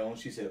answering Joan.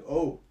 She said,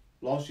 "Oh,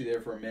 lost you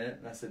there for a minute."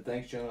 And I said,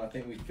 "Thanks, Joan. I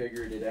think we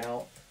figured it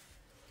out.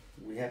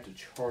 We have to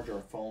charge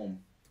our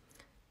phone."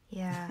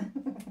 Yeah.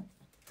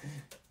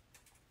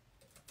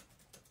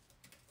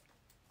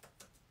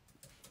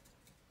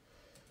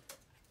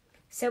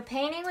 So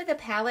painting with a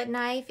palette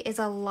knife is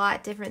a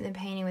lot different than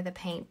painting with a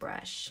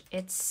paintbrush.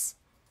 It's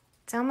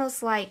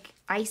almost like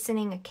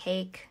icing a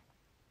cake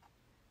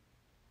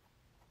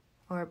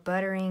or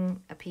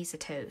buttering a piece of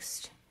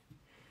toast.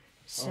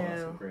 So, oh,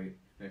 that's a great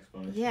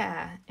explanation.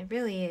 Yeah, it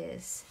really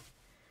is.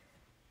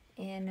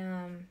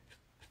 And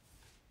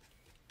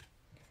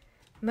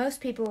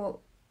most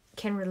people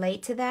can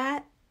relate to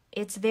that.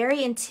 It's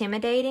very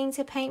intimidating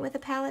to paint with a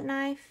palette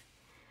knife,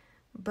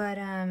 but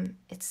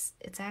it's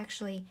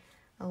actually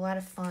a lot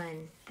of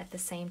fun at the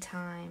same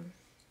time.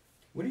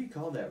 What do you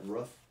call that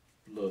rough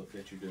look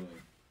that you're doing?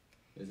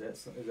 Is that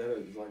a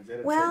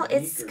Well,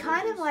 technique, it's or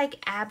kind of is- like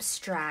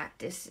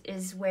abstract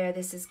is where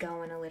this is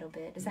going a little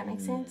bit. Does that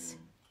make sense?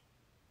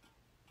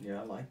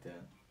 Yeah, I like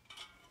that.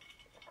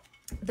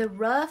 The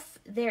rough,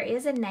 there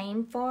is a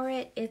name for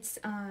it. It's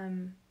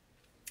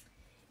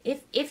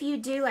if you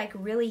do like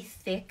really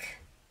thick,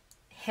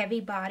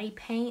 heavy body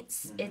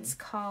paints, it's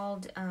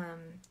called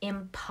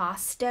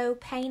impasto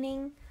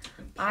painting.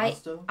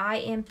 Impasto?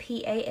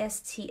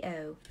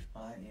 I-M-P-A-S-T-O.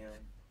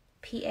 I-M.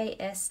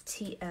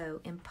 P-A-S-T-O.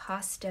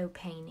 Impasto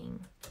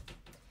painting.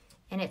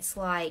 And it's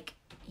like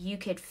you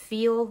could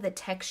feel the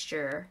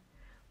texture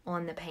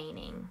on the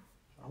painting.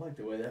 I like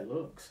the way that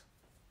looks.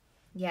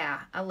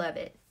 Yeah, I love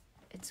it.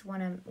 It's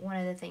one of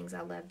the things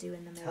I love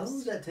doing the most. How long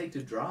does that take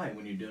to dry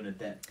when you're doing it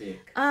that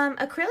thick?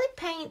 Acrylic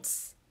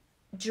paints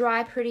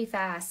dry pretty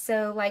fast,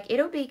 so like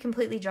it'll be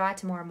completely dry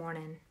tomorrow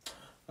morning.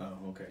 Oh,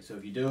 okay. So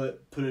if you do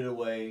it, put it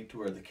away to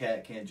where the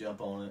cat can't jump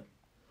on it.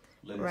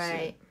 Let it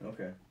Right. sit.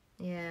 Okay.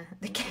 Yeah,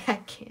 the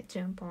cat can't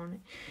jump on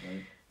it.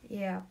 Right.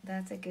 Yeah,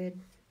 that's a good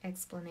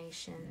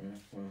explanation. Yeah,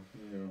 well,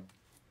 you know.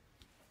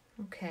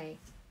 Okay.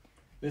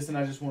 Listen,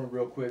 I just want to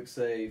real quick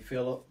say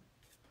Philip,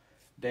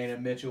 Dana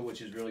Mitchell,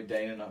 which is really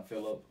Dana, not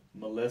Philip,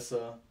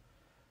 Melissa,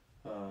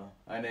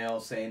 Inel,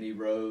 Sandy,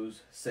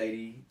 Rose,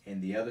 Sadie, and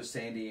the other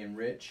Sandy and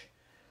Rich,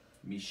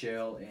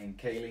 Michelle and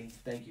Kaylee.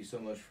 Thank you so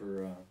much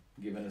for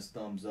giving us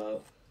thumbs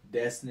up.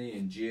 Destiny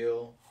and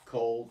Jill,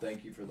 Cole,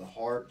 thank you for the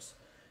hearts.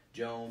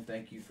 Joan,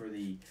 thank you for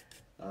the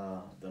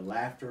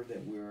laughter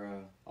that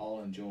we're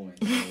all enjoying.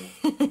 So,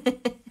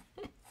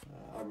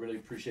 I really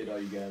appreciate all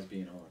you guys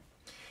being on.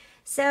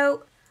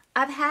 So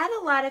I've had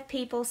a lot of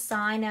people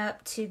sign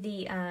up to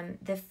the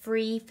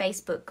free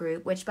Facebook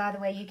group, which, by the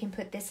way, you can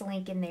put this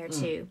link in there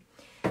too.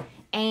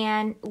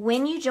 And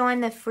when you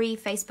join the free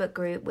Facebook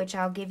group, which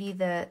I'll give you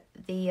the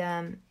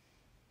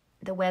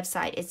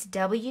website, it's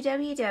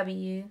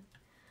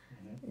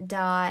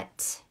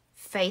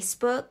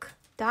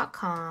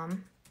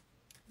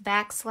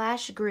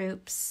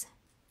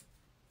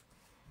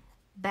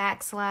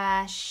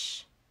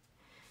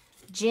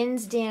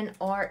Den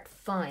Art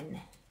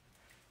Fun.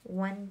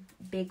 One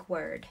big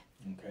word.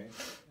 Okay.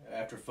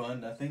 After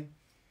fun, nothing?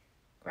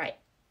 Right.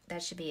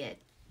 That should be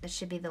it. That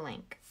should be the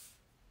link.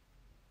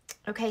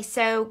 Okay,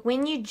 so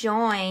when you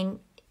join,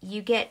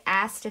 you get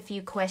asked a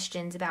few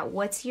questions about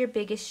what's your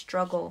biggest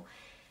struggle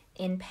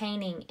in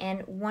painting.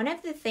 And one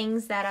of the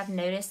things that I've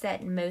noticed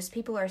that most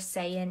people are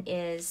saying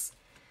is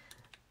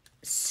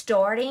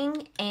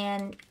starting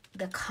and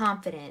the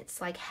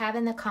confidence, like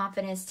having the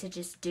confidence to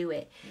just do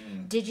it.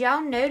 Did y'all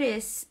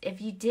notice,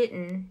 if you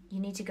didn't, you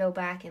need to go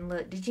back and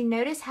look. Did you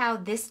notice how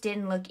this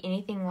didn't look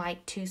anything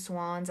like Two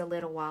Swans a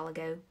little while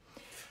ago?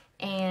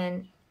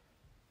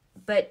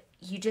 But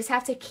you just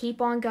have to keep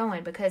on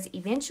going, because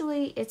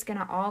eventually it's going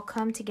to all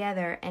come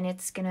together and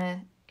it's going to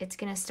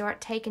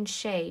start taking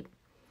shape.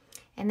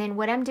 And then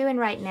what I'm doing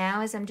right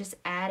now is I'm just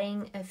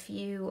adding a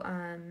few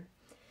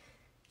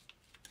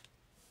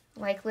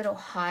like little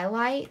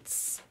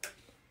highlights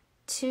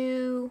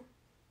to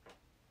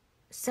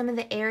some of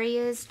the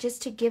areas,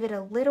 just to give it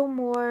a little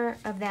more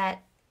of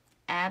that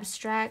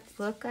abstract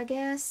look, I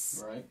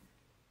guess. Right.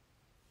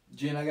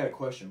 Jen, I got a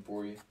question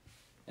for you.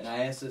 And I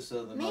asked this the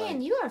other night.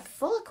 Man, you are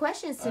full of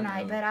questions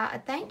tonight, but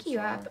thank you.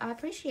 sorry. I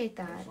appreciate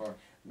that. I'm sorry.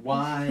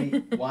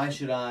 Why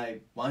should I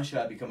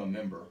become a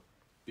member?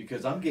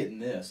 Because I'm getting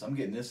this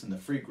in the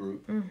free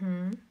group.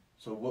 Mm-hmm.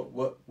 So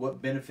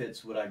what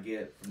benefits would I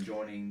get from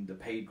joining the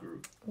paid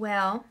group?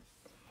 Well,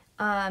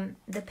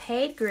 the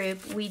paid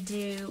group, we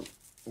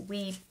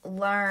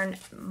learn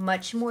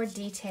much more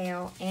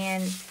detail,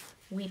 and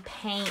we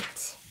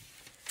paint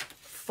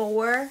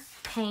 4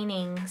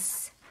 paintings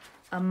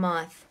a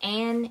month,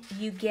 and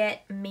you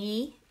get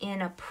me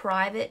in a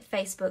private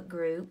Facebook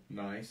group.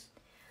 Nice.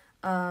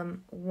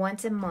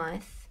 Once a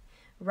month.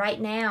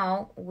 Right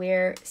now,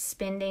 we're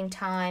spending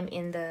time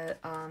in the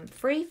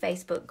free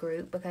Facebook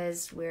group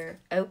because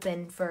we're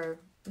open for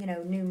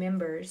new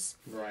members.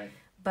 Right.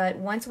 But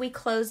once we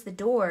close the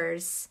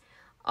doors,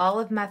 all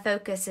of my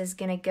focus is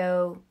going to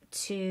go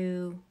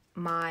to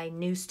my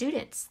new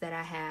students that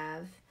I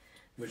have.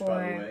 Which, by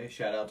the way,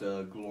 shout out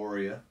to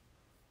Gloria.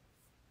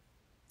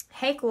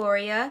 Hey,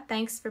 Gloria.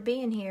 Thanks for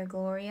being here,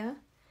 Gloria.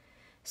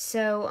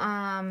 So,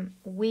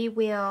 we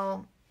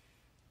will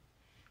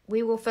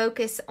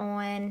focus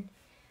on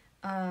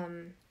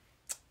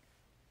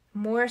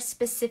more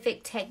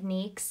specific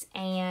techniques,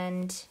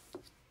 and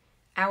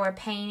our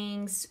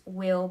paintings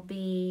will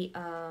be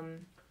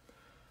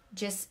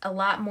just a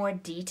lot more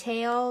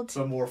detailed.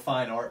 So more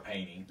fine art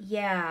painting.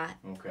 Yeah.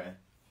 Okay.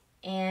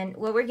 And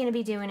what we're going to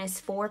be doing is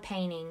 4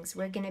 paintings.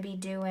 We're going to be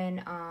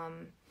doing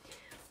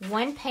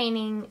one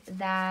painting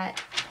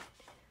that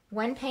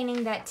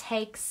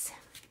takes,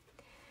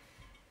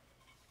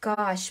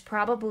 gosh,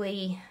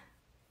 probably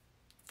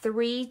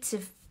 3 to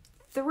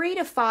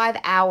 5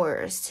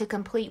 hours to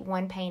complete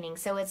one painting.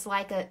 So it's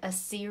like a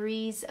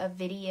series of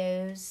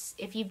videos.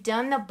 If you've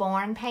done the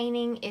barn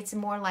painting, it's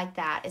more like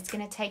that. It's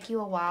going to take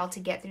you a while to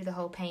get through the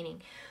whole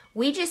painting.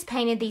 We just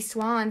painted these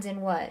swans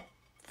in what?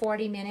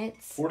 40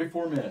 minutes?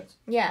 44 minutes.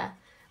 Yeah,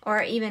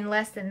 or even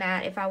less than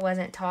that if I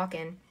wasn't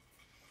talking.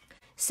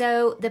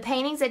 So the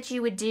paintings that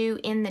you would do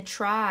in the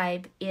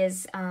tribe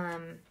is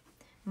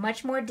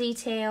much more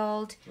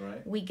detailed.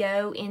 Right. We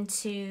go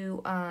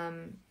into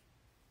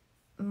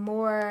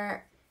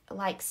more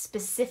like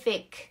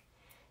specific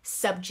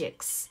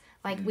subjects.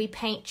 Like we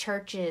paint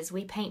churches,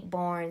 we paint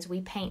barns,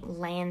 we paint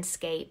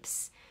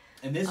landscapes.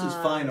 And this is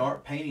fine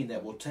art painting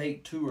that will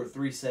take 2 or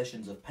 3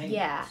 sessions of painting.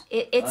 Yeah,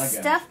 it's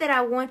stuff that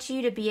I want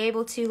you to be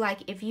able to,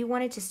 like, if you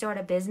wanted to start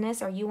a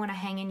business or you want to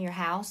hang in your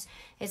house,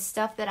 it's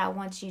stuff that I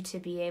want you to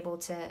be able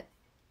to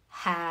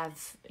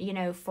have,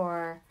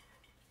 for,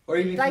 or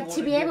even like,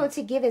 to be able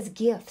to give as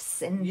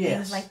gifts and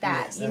things like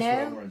that, yes, that's what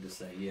I wanted to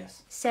say,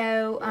 yes.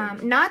 So,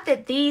 not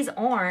that these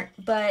aren't,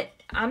 but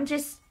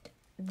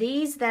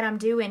these that I'm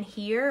doing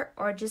here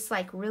are just,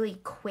 like, really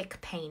quick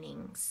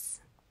paintings.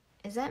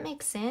 Does that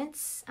make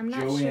sense? I'm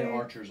not sure. Joanne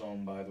Archer's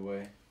on, by the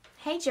way.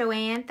 Hey,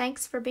 Joanne.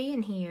 Thanks for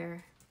being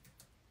here.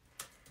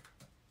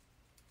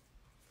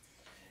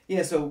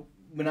 Yeah, so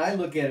when I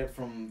look at it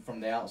from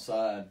the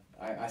outside,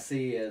 I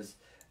see it as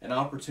an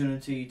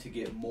opportunity to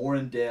get more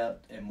in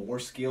depth and more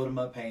skilled in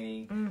my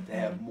painting, to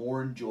have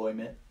more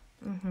enjoyment.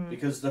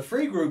 Because the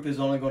free group is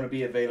only going to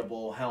be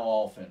available how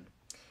often?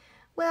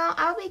 Well,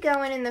 I'll be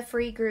going in the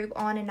free group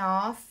on and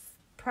off,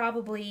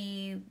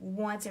 probably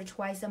once or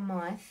twice a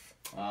month.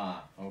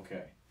 Ah,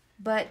 okay.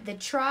 But the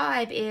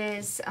tribe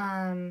is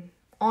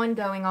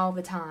ongoing all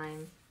the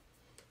time.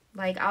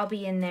 Like, I'll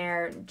be in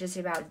there just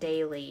about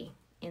daily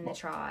in the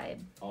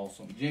tribe.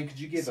 Awesome. Jen, could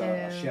you give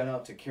a shout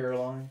out to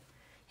Caroline?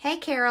 Hey,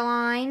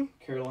 Caroline.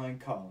 Caroline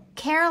Collins.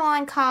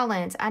 Caroline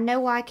Collins. I know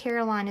why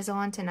Caroline is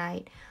on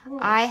tonight. Oh.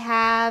 I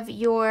have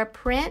your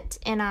print,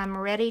 and I'm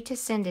ready to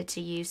send it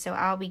to you. So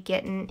I'll be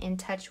getting in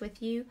touch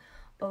with you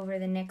over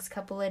the next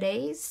couple of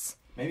days.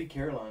 Maybe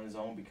Caroline is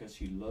on because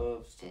she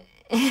loves to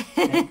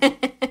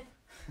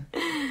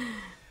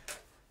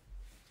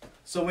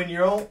So when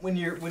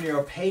you're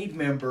a paid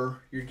member,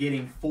 you're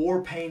getting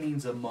 4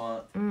 paintings a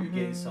month. You're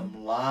getting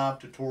some live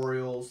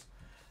tutorials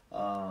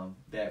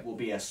that will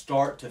be a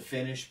start to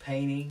finish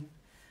painting.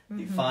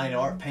 The fine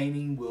art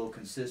painting will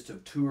consist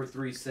of 2 or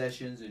 3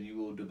 sessions, and you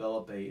will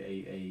develop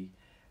a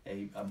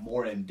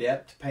more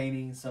in-depth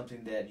painting,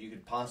 something that you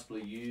could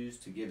possibly use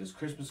to give as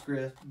Christmas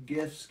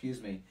gifts,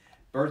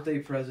 birthday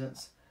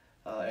presents,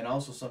 and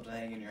also something to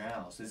hang in your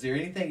house. Is there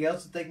anything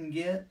else that they can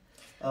get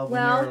when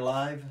you're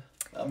live?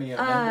 I mean, a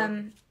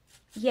member?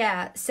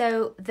 Yeah,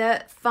 so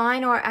the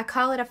fine art, I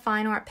call it a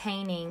fine art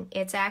painting.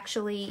 It's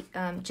actually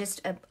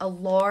just a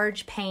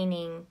large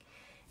painting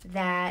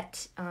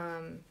that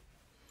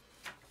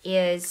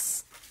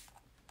is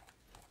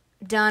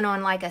done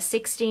on like a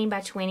 16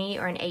 by 20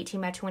 or an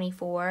 18 by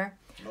 24.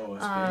 Oh,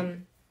 that's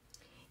big.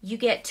 You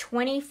get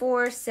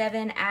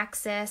 24/7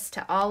 access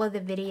to all of the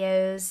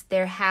videos.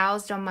 They're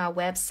housed on my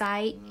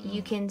website.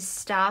 You can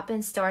stop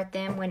and start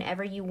them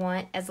whenever you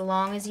want, as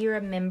long as you're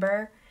a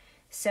member.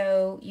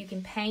 So you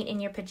can paint in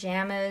your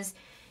pajamas.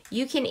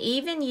 You can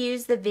even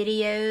use the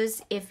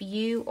videos if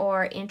you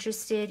are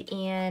interested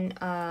in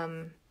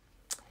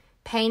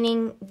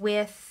painting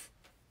with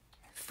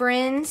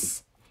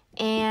friends,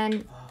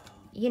 and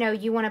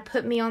you want to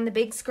put me on the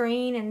big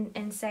screen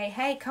and say,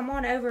 hey, come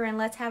on over and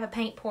let's have a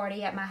paint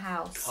party at my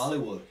house.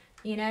 Hollywood.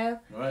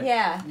 Right.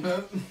 Yeah.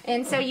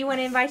 And so you want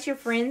to invite your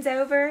friends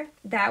over?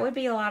 That would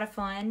be a lot of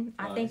fun.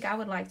 Nice. I think I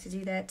would like to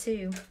do that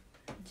too,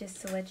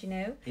 just to let you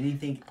know.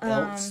 Anything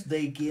else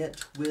they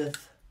get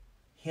with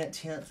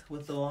hint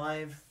with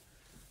the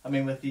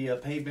with the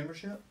paid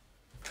membership?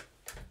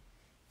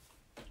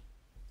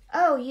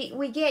 Oh,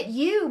 we get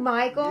you,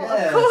 Michael,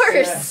 yes, of course.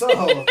 Yes.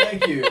 Oh,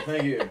 thank you.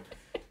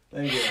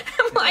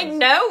 I'm like,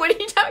 no, what are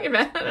you talking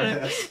about?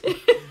 Yes.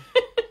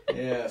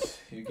 Yes,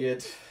 you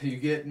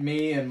get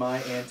me and my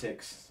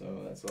antics,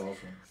 so that's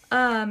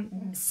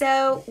awesome.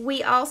 So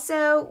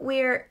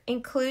we're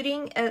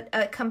including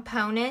a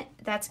component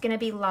that's going to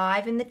be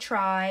live in the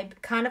tribe,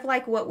 kind of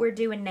like what we're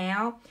doing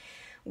now.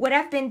 What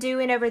I've been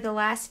doing over the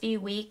last few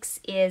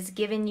weeks is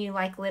giving you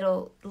like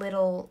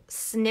little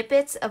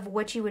snippets of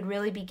what you would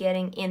really be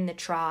getting in the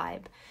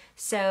tribe.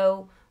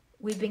 So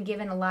we've been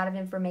giving a lot of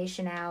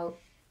information out,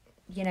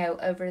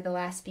 over the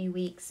last few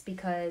weeks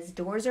because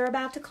doors are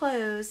about to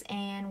close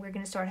and we're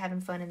going to start having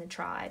fun in the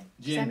tribe.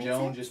 Jen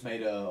Jones just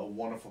made a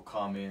wonderful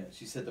comment.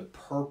 She said the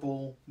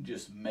purple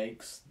just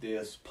makes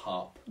this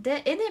pop.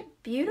 Isn't it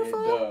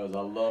beautiful? It does.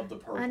 I love the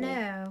purple. I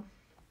know.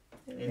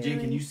 And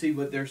Jen, can you see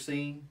what they're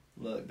seeing?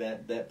 Look,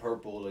 that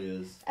purple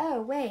is...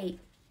 Oh, wait.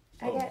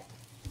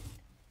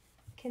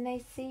 Can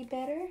they see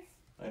better?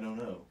 I don't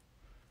know.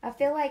 I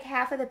feel like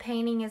half of the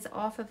painting is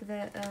off of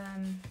the...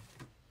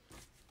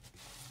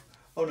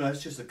 Oh no,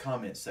 it's just a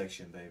comment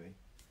section, baby.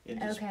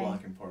 It's just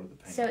blocking part of the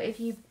painting. So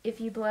if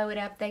you blow it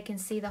up, they can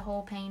see the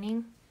whole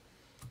painting?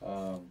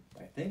 I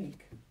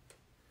think.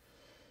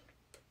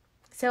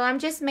 So I'm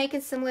just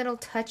making some little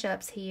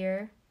touch-ups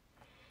here.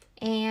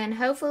 And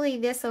hopefully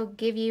this will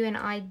give you an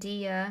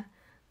idea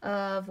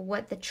of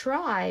what the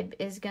tribe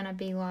is going to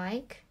be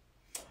like.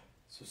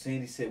 So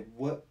Sandy said,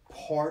 what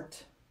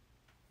part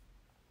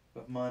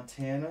of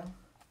Montana?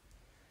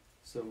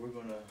 So we're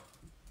going to...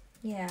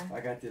 Yeah. I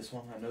got this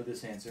one. I know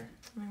this answer.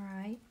 All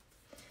right.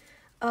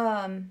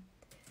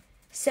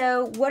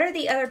 So what are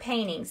the other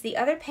paintings? The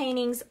other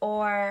paintings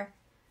are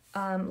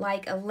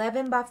like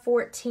 11 by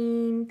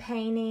 14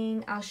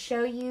 painting. I'll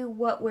show you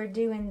what we're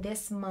doing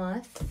this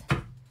month.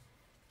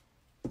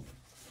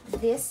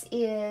 This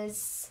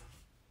is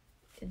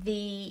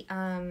the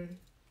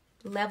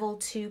level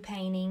 2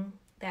 painting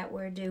that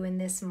we're doing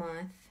this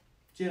month.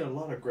 Yeah, a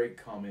lot of great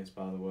comments,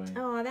 by the way.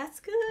 Oh, that's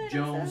good.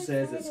 Jones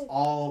says it's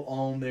all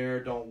on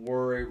there. Don't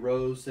worry.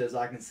 Rose says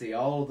I can see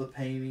all of the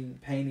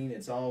painting.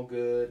 It's all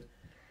good.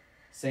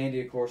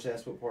 Sandy, of course,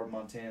 asked what part of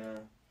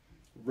Montana.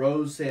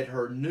 Rose said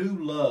her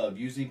new love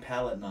using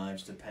palette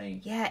knives to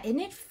paint. Yeah,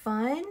 isn't it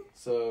fun?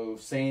 So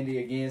Sandy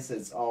again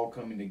says it's all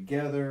coming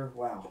together.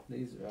 Wow,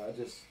 these are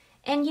just.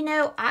 And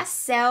I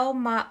sell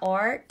my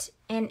art,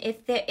 and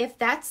if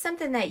that's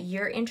something that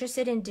you're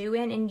interested in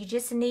doing, and you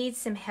just need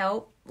some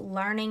help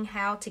learning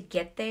how to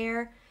get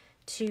there,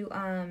 to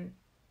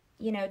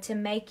to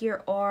make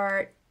your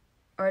art,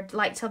 or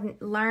like to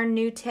learn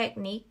new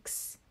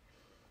techniques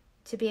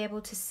to be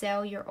able to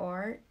sell your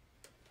art,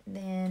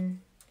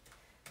 then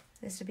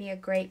this would be a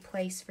great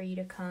place for you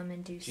to come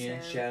and do so.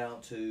 Jen, shout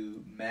out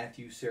to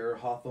Matthew Sarah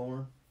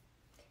Hawthorne.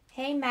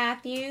 Hey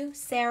Matthew,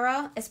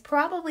 Sarah. It's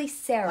probably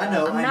Sarah. I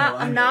know.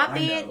 I'm not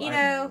being, I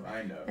know.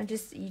 I'm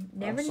just, you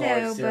never I'm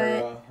sorry, know,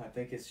 Sarah. But I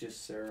think it's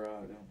just Sarah.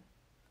 I don't.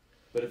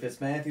 But if it's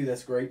Matthew,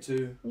 that's great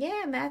too.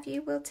 Yeah,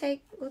 Matthew, we'll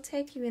take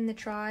you in the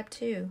tribe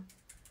too.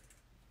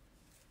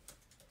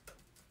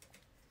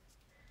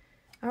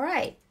 All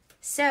right.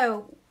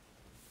 So,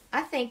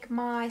 I think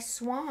my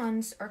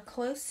swans are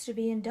close to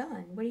being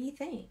done. What do you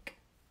think?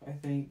 I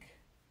think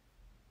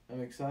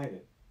I'm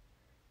excited.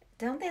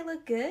 Don't they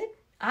look good?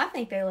 I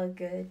think they look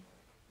good.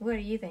 What do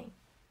you think?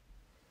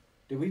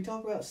 Did we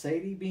talk about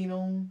Sadie being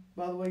on,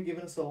 by the way,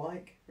 giving us a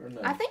like? Or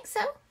no? I think so.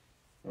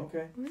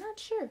 Okay. I'm not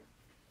sure.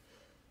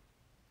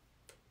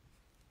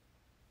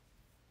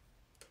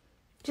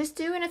 Just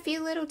doing a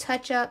few little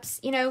touch-ups.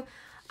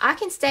 I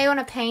can stay on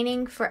a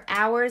painting for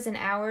hours and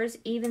hours,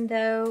 even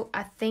though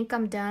I think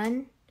I'm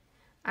done.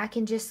 I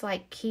can just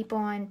keep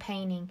on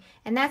painting.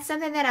 And that's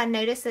something that I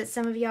noticed that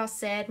some of y'all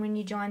said when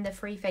you joined the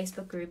free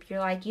Facebook group. You're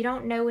like, you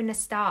don't know when to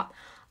stop.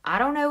 I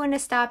don't know when to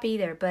stop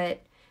either,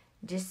 but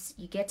just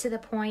you get to the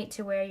point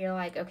to where you're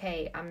like,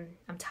 okay,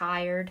 I'm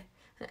tired.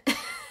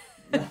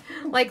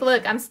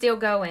 Look, I'm still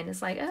going.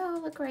 It's like, oh,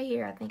 look right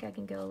here. I think I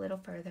can go a little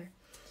further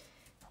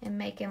and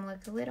make him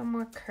look a little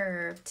more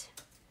curved.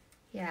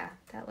 Yeah,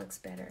 that looks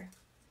better.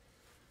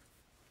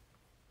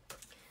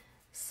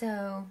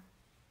 So,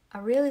 I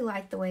really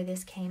like the way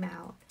this came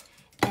out.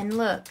 And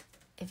look,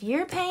 if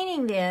you're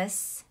painting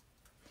this,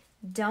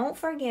 don't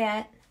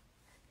forget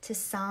to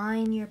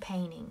sign your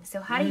painting.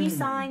 So how do you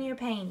sign your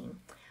painting?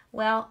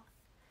 Well,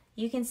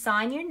 you can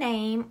sign your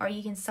name or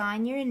you can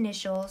sign your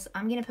initials.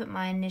 I'm going to put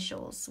my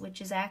initials,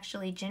 which is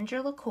actually Ginger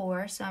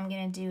Liqueur. So I'm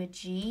going to do a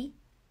G.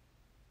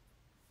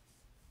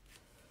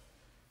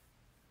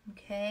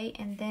 Okay,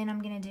 and then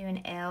I'm going to do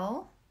an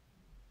L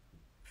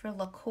for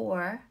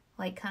liqueur,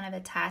 kind of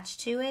attached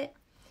to it.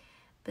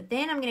 But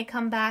then I'm going to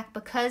come back,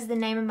 because the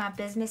name of my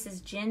business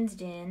is Jen's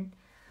Den,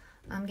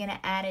 I'm going to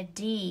add a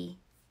D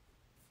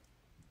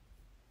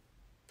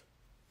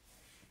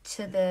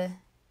to the,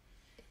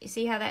 you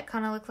see how that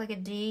kind of looks like a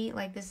D?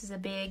 Like this is a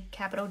big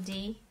capital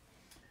D,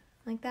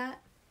 like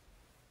that.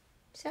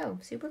 So,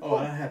 super cool. Oh,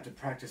 I have to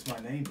practice my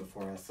name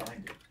before I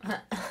signed it.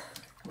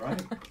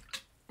 Right?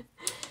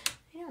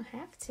 You don't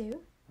have to.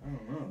 I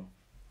don't know.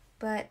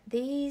 But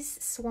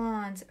these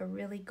swans are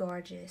really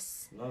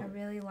gorgeous. I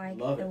really like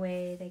the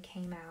way they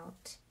came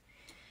out.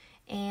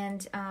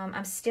 And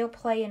I'm still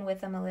playing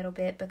with them a little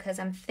bit because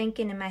I'm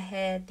thinking in my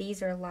head,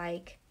 these are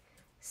like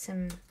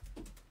some,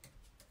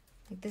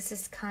 like this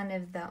is kind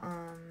of the,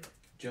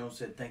 Joan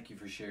said, thank you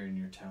for sharing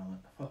your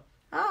talent.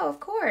 Oh, of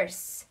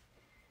course.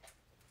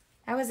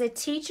 I was a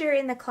teacher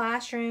in the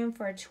classroom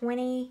for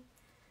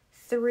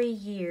 23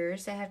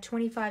 years. I have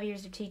 25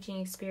 years of teaching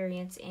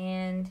experience,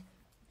 and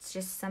it's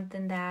just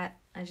something that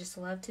I just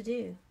love to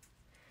do.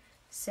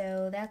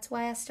 So that's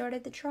why I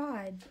started the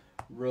tribe.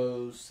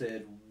 Rose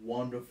said,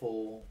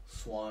 wonderful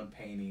swan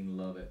painting,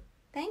 love it.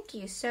 Thank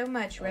you so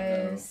much,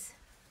 Rose.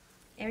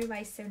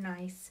 Everybody's so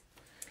nice.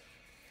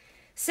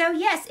 So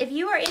yes, if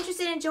you are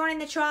interested in joining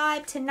the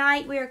tribe,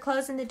 tonight we are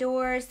closing the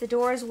doors. The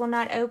doors will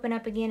not open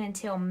up again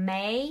until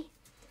May.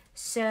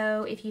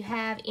 So if you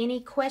have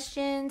any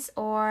questions,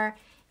 or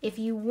if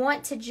you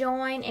want to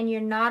join and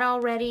you're not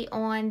already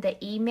on the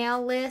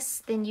email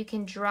list, then you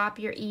can drop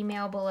your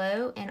email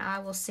below and I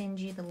will send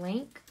you the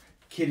link.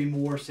 Kitty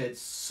Moore said,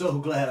 so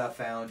glad I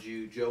found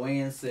you.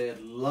 Joanne said,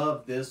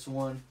 love this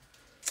one.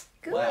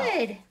 Good.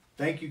 Wow.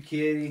 Thank you,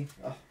 Kitty.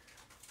 Oh.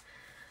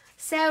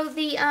 So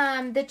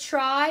the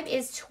tribe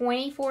is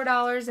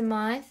 $24 a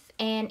month,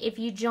 and if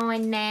you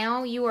join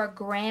now, you are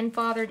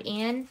grandfathered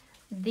in.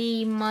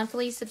 The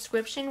monthly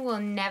subscription will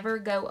never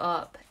go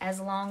up as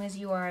long as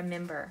you are a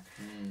member.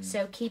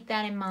 So keep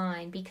that in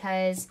mind,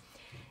 because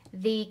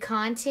the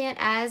content,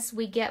 as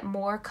we get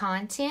more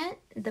content,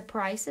 the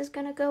price is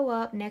going to go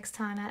up next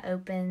time I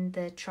open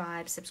the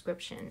tribe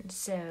subscription.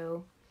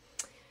 So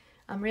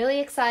I'm really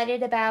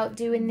excited about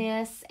doing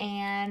this,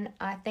 and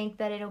I think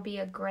that it'll be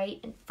a great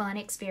and fun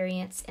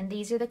experience. And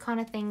these are the kind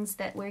of things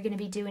that we're going to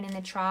be doing in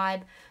the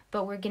tribe,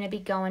 but we're going to be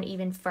going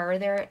even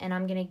further, and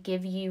I'm going to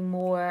give you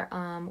more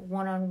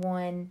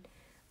one-on-one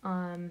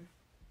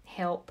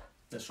help.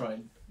 That's right.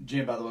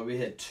 Jim, by the way, we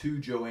had 2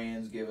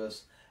 Joannes give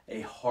us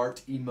a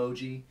heart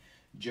emoji.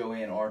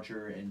 Joanne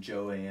Archer and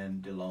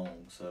Joanne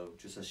DeLong. So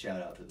just a shout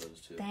out to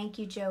those 2. Thank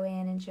you,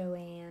 Joanne and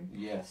Joanne.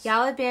 Yes.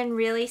 Y'all have been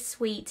really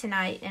sweet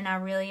tonight, and I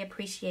really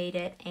appreciate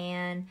it.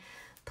 And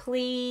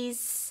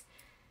please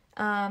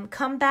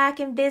come back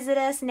and visit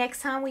us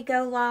next time we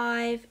go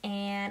live.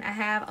 And I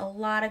have a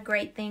lot of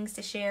great things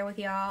to share with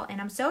y'all. And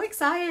I'm so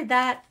excited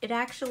that it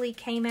actually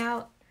came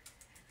out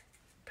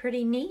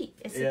pretty neat.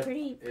 It's a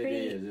pretty. It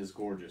is. It's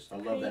gorgeous. I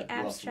love that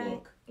rough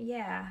look.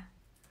 Yeah.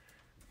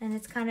 And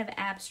it's kind of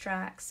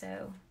abstract,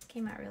 so it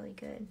came out really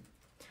good.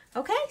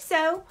 Okay,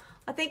 so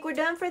I think we're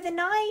done for the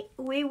night.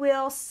 We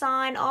will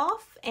sign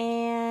off,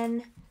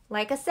 and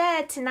like I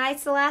said,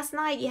 tonight's the last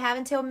night. You have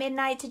until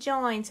midnight to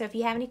join, so if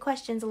you have any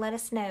questions, let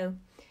us know.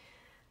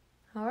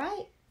 All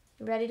right,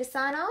 you ready to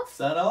sign off?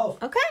 Sign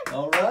off. Okay.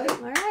 All right.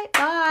 All right,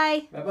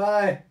 bye.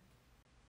 Bye-bye.